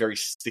same very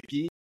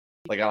sticky.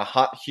 Like on a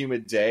hot,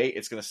 humid day,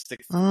 it's going to stick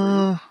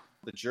through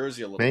the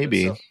jersey a little bit.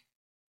 Maybe.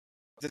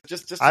 So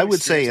just I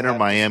would say Inter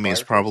Miami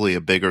is probably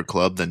a bigger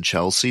club than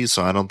Chelsea,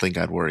 so I don't think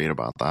I'd worry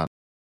about that.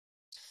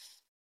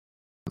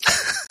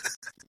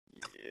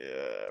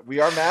 Yeah, we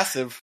are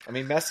massive. I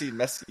mean, Messi.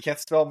 You can't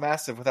spell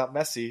massive without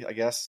Messi, I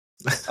guess.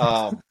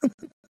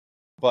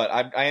 But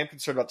I am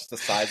concerned about just the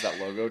size of that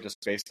logo, just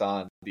based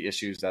on the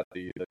issues that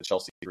the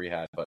Chelsea 3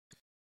 had. But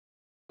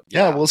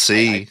yeah, we'll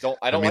see.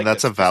 I don't mean, like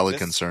that's this. a valid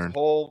this concern.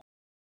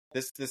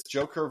 This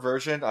Joker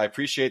version, I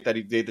appreciate that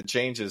he made the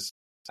changes.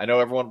 I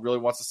know everyone really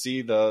wants to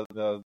see the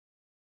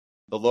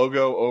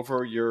logo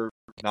over your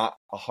not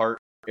a heart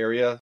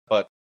area,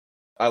 but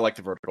I like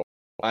the vertical.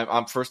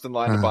 I'm first in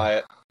line to buy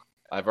it.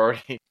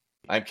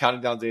 I'm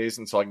counting down days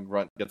until I can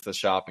get to the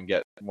shop and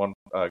get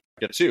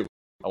get 2.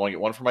 I want to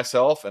get one for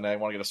myself, and I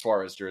want to get a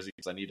Suarez jersey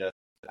because I need to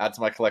add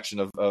to my collection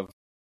of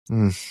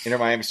Inter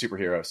Miami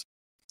superheroes.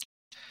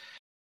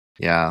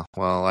 Yeah,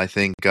 well, I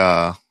think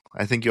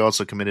you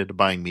also committed to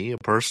buying me a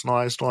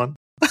personalized one.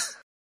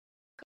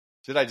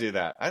 Did I do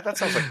that? That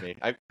sounds like me.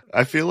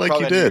 I feel like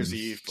you did.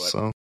 Eve,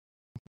 so,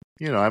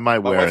 I might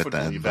wear it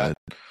then. But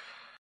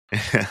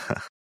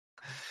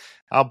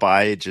I'll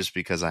buy it just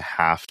because I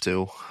have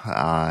to.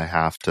 I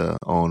have to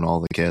own all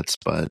the kits,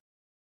 but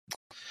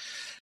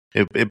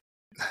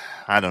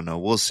I don't know.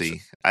 We'll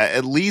see.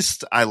 At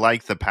least I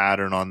like the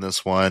pattern on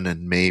this one,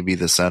 and maybe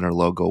the center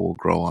logo will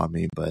grow on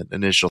me. But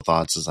initial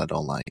thoughts is I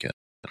don't like it.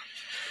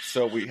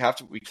 So we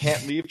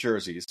can't leave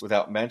jerseys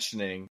without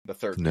mentioning the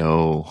third.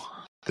 No,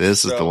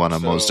 this is the one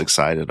I'm most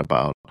excited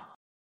about.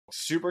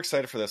 Super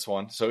excited for this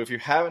one. So if you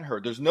haven't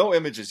heard, there's no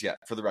images yet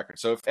for the record.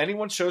 So if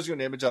anyone shows you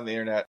an image on the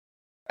internet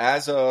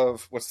as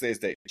of what's today's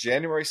date,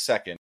 January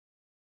 2nd,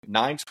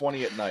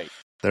 9:20 at night,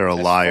 they're a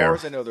liar. As far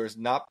as I know, there's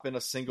not been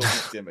a single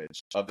leaked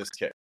image of this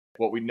kit.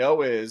 What we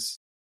know is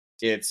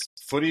it's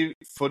footy.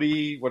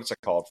 What is it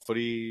called?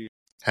 Footy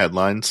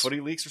headlines.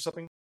 Footy leaks or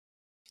something.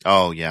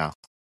 Oh yeah.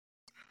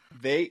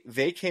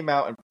 They came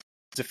out and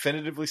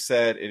definitively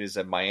said it is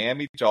a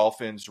Miami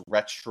Dolphins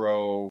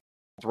retro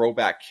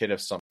throwback kit of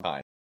some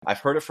kind. I've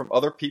heard it from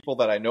other people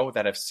that I know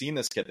that have seen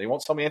this kit. They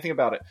won't tell me anything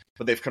about it,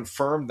 but they've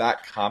confirmed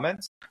that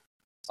comment.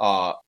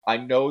 I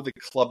know the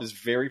club is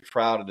very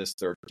proud of this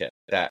third kit.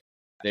 That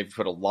they've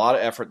put a lot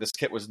of effort. This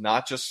kit was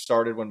not just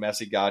started when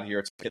Messi got here.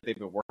 It's a kit they've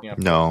been working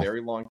on for a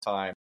very long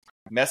time.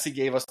 Messi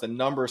gave us the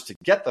numbers to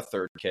get the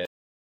third kit,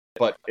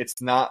 but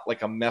it's not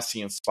like a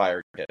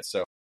Messi-inspired kit.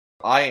 So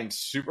I am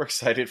super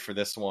excited for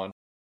this one.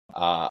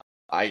 I'll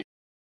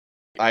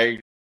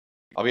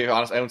be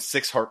honest, I own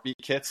 6 heartbeat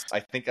kits.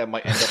 I think I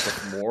might end up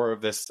with more of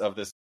this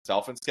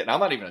Dolphins kit. And I'm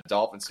not even a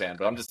Dolphins fan,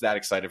 but I'm just that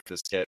excited for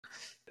this kit.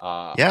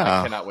 I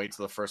cannot wait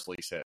till the first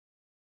release hit.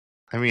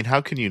 I mean,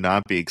 how can you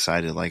not be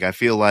excited? Like, I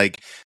feel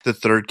like the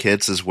third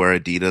kits is where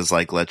Adidas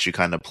like lets you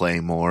kind of play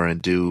more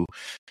and do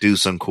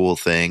some cool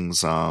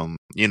things.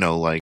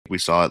 Like we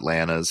saw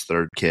Atlanta's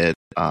third kit.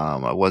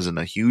 I wasn't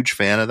a huge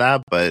fan of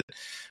that, but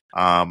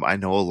I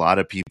know a lot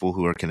of people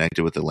who are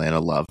connected with Atlanta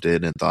loved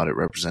it and thought it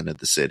represented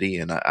the city,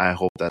 and I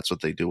hope that's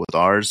what they do with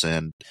ours.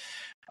 And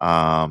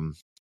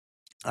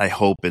I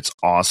hope it's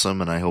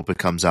awesome, and I hope it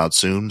comes out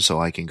soon so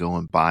I can go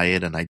and buy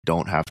it, and I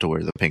don't have to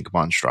wear the pink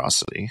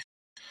monstrosity.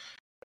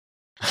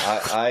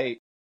 I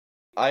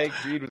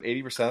agreed with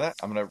 80% of that.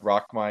 I'm going to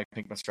rock my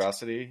pink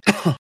monstrosity,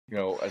 as much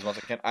as I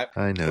can.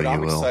 I know what you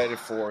I'm will. excited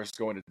for is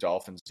going to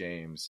Dolphins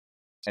games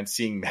and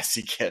seeing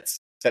Messi kits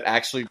that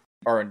actually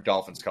are in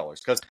Dolphins colors,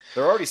 because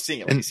they're already seeing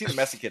it. Like, you see the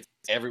Messi kits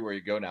everywhere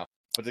you go now,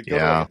 but to go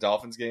to like a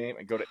Dolphins game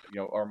and go to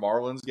our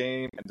Marlins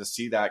game and to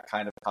see that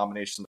kind of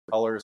combination of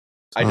colors,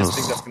 I just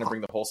think that's going to bring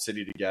the whole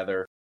city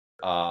together.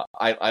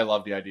 I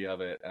love the idea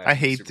of it. I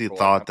hate the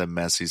thought that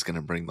Messi's going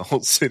to bring the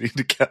whole city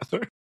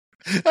together.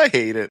 I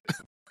hate it.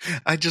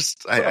 I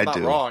I'm not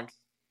do. wrong.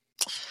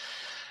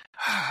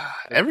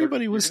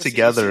 Everybody was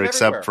together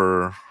except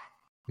for,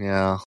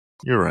 yeah,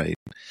 you're right.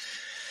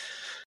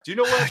 Do you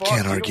know where I bought?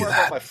 Can't argue that.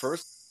 I bought my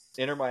first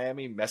Inter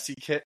Miami Messi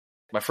kit?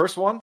 My first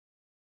one,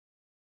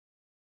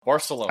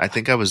 Barcelona. I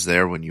think I was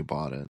there when you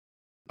bought it.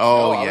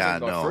 Oh yeah,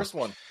 my first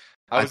one.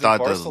 I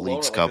thought the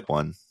Leagues Cup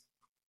one.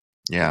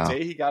 Yeah, the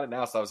day he got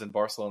announced, I was in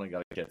Barcelona and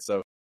got a kit.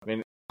 So I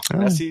mean,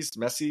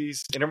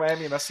 Messi's Inter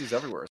Miami, Messi's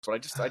everywhere. But I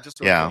just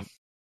really think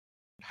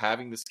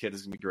having this kit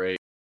is gonna be great.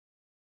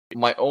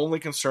 My only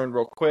concern,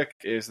 real quick,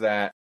 is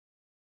that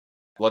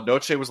La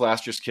Noche was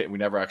last year's kit, and we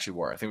never actually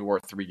wore it. I think we wore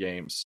it 3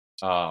 games.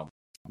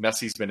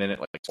 Messi's been in it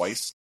like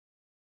twice.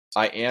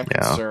 I am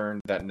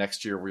concerned that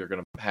next year we are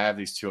going to have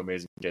these 2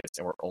 amazing kits,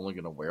 and we're only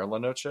going to wear La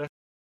Noche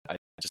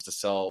just to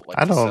sell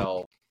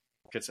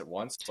kits at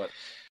once. But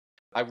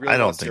I really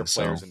don't see our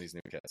players in these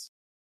new kits.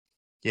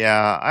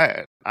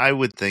 Yeah, I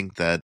would think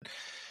that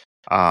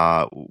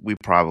we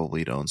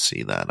probably don't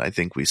see that. I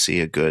think we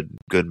see a good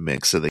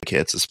mix of the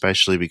kits,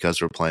 especially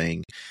because we're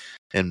playing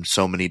in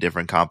so many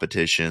different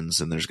competitions,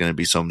 and there's going to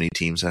be so many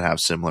teams that have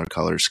similar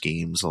color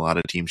schemes. A lot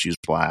of teams use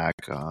black,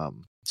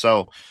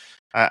 so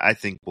I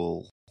think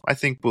we'll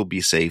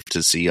be safe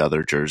to see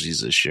other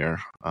jerseys this year.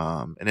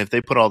 And if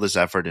they put all this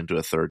effort into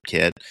a third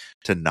kit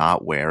to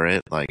not wear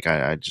it, like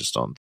I just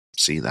don't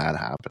see that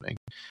happening.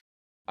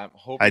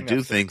 I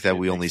do think that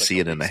we only see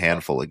it in a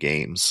handful of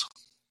games.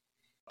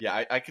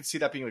 Yeah, I could see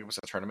that being like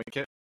a tournament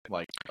kit,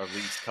 like a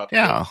Leagues Cup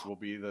kit will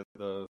be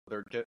the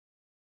third kit.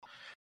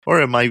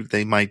 Or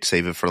they might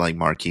save it for like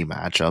marquee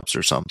matchups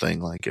or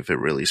something, like if it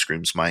really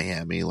screams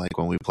Miami, like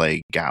when we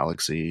play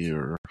Galaxy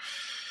or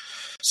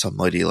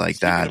somebody like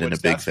that in a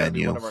big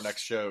venue. One of our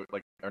next show,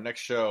 like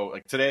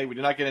today, we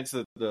did not get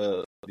into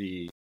the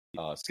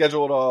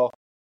schedule at all.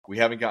 We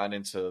haven't gotten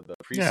into the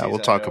preseason. Yeah, we'll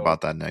talk about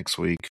that next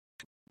week.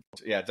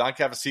 Yeah, Don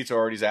Cavacito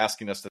already is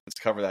asking us to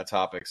cover that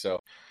topic, so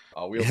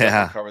we'll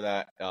definitely cover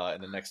that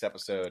in the next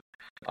episode.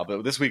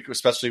 But this week,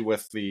 especially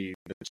with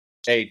just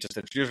to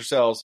introduce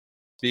ourselves,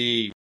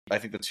 I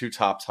think the 2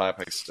 top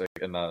topics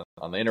on the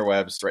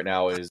interwebs right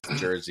now is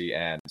Jersey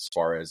and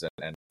Suarez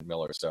and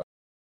Miller. So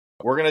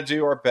we're going to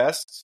do our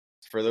best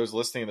for those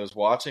listening and those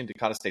watching to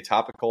kind of stay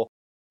topical.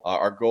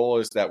 Our goal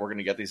is that we're going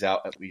to get these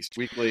out at least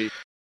weekly.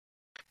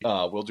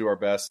 We'll do our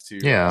best to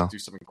do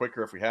something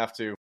quicker if we have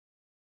to,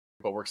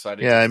 but we're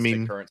excited to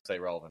stay current, stay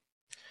relevant.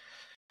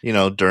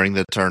 During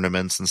the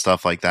tournaments and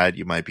stuff like that,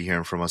 you might be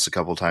hearing from us a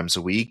couple times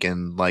a week.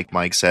 And like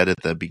Mike said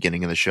at the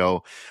beginning of the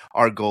show,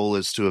 our goal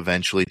is to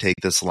eventually take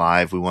this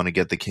live. We want to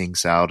get the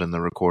Kings out in the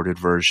recorded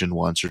version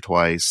once or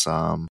twice.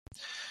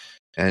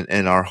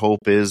 And our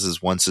hope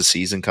is once the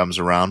season comes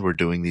around, we're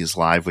doing these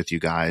live with you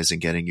guys and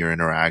getting your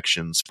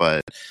interactions.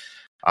 But,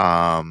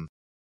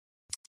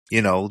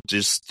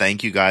 just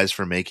thank you guys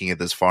for making it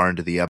this far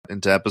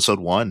into episode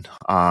 1.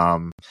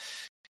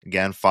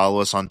 Again, follow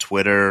us on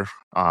Twitter,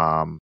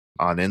 on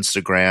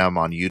Instagram,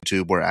 on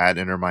YouTube. We're at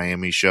Inter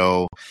Miami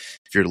Show.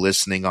 If you're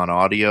listening on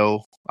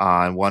audio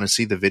and want to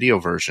see the video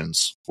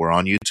versions, we're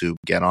on YouTube.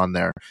 Get on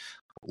there.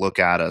 Look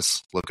at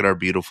us. Look at our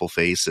beautiful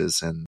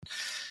faces. And,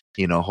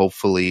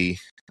 hopefully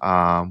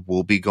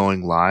we'll be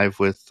going live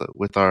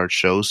with our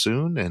show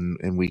soon,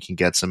 and we can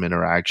get some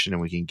interaction,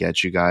 and we can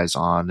get you guys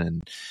on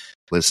and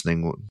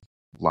listening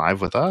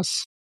live with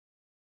us.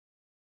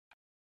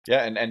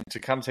 Yeah, and to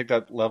kind of take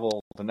that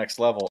level, the next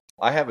level,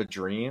 I have a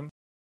dream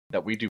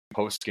that we do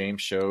post-game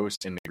shows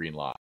in the green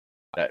lot,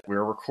 that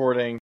we're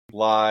recording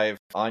live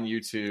on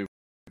YouTube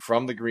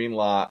from the green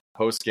lot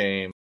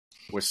post-game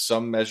with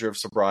some measure of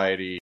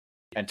sobriety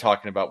and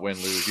talking about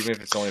win-lose, even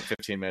if it's only a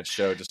 15-minute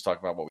show, just talking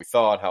about what we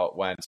thought, how it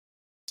went.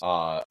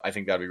 I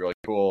think that'd be really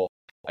cool.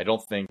 I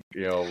don't think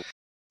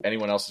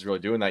anyone else is really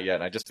doing that yet,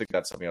 and I just think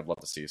that's something I'd love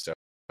to see. So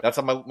that's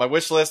on my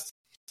wish list.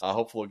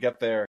 Hopefully we'll get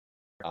there.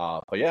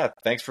 But yeah,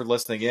 thanks for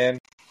listening in.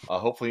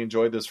 Hopefully you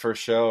enjoyed this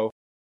first show.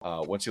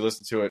 Once you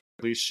listen to it,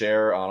 please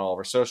share on all of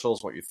our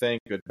socials what you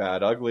think, good,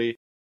 bad, ugly.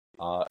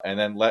 And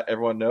then let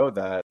everyone know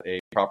that a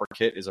proper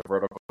kit is a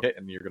vertical kit,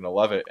 and you're going to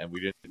love it. And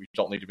we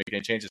don't need to make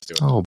any changes to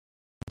it.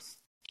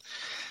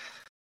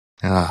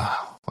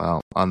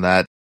 Well, on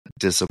that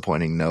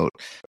disappointing note,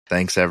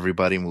 thanks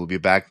everybody, and we'll be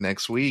back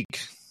next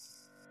week.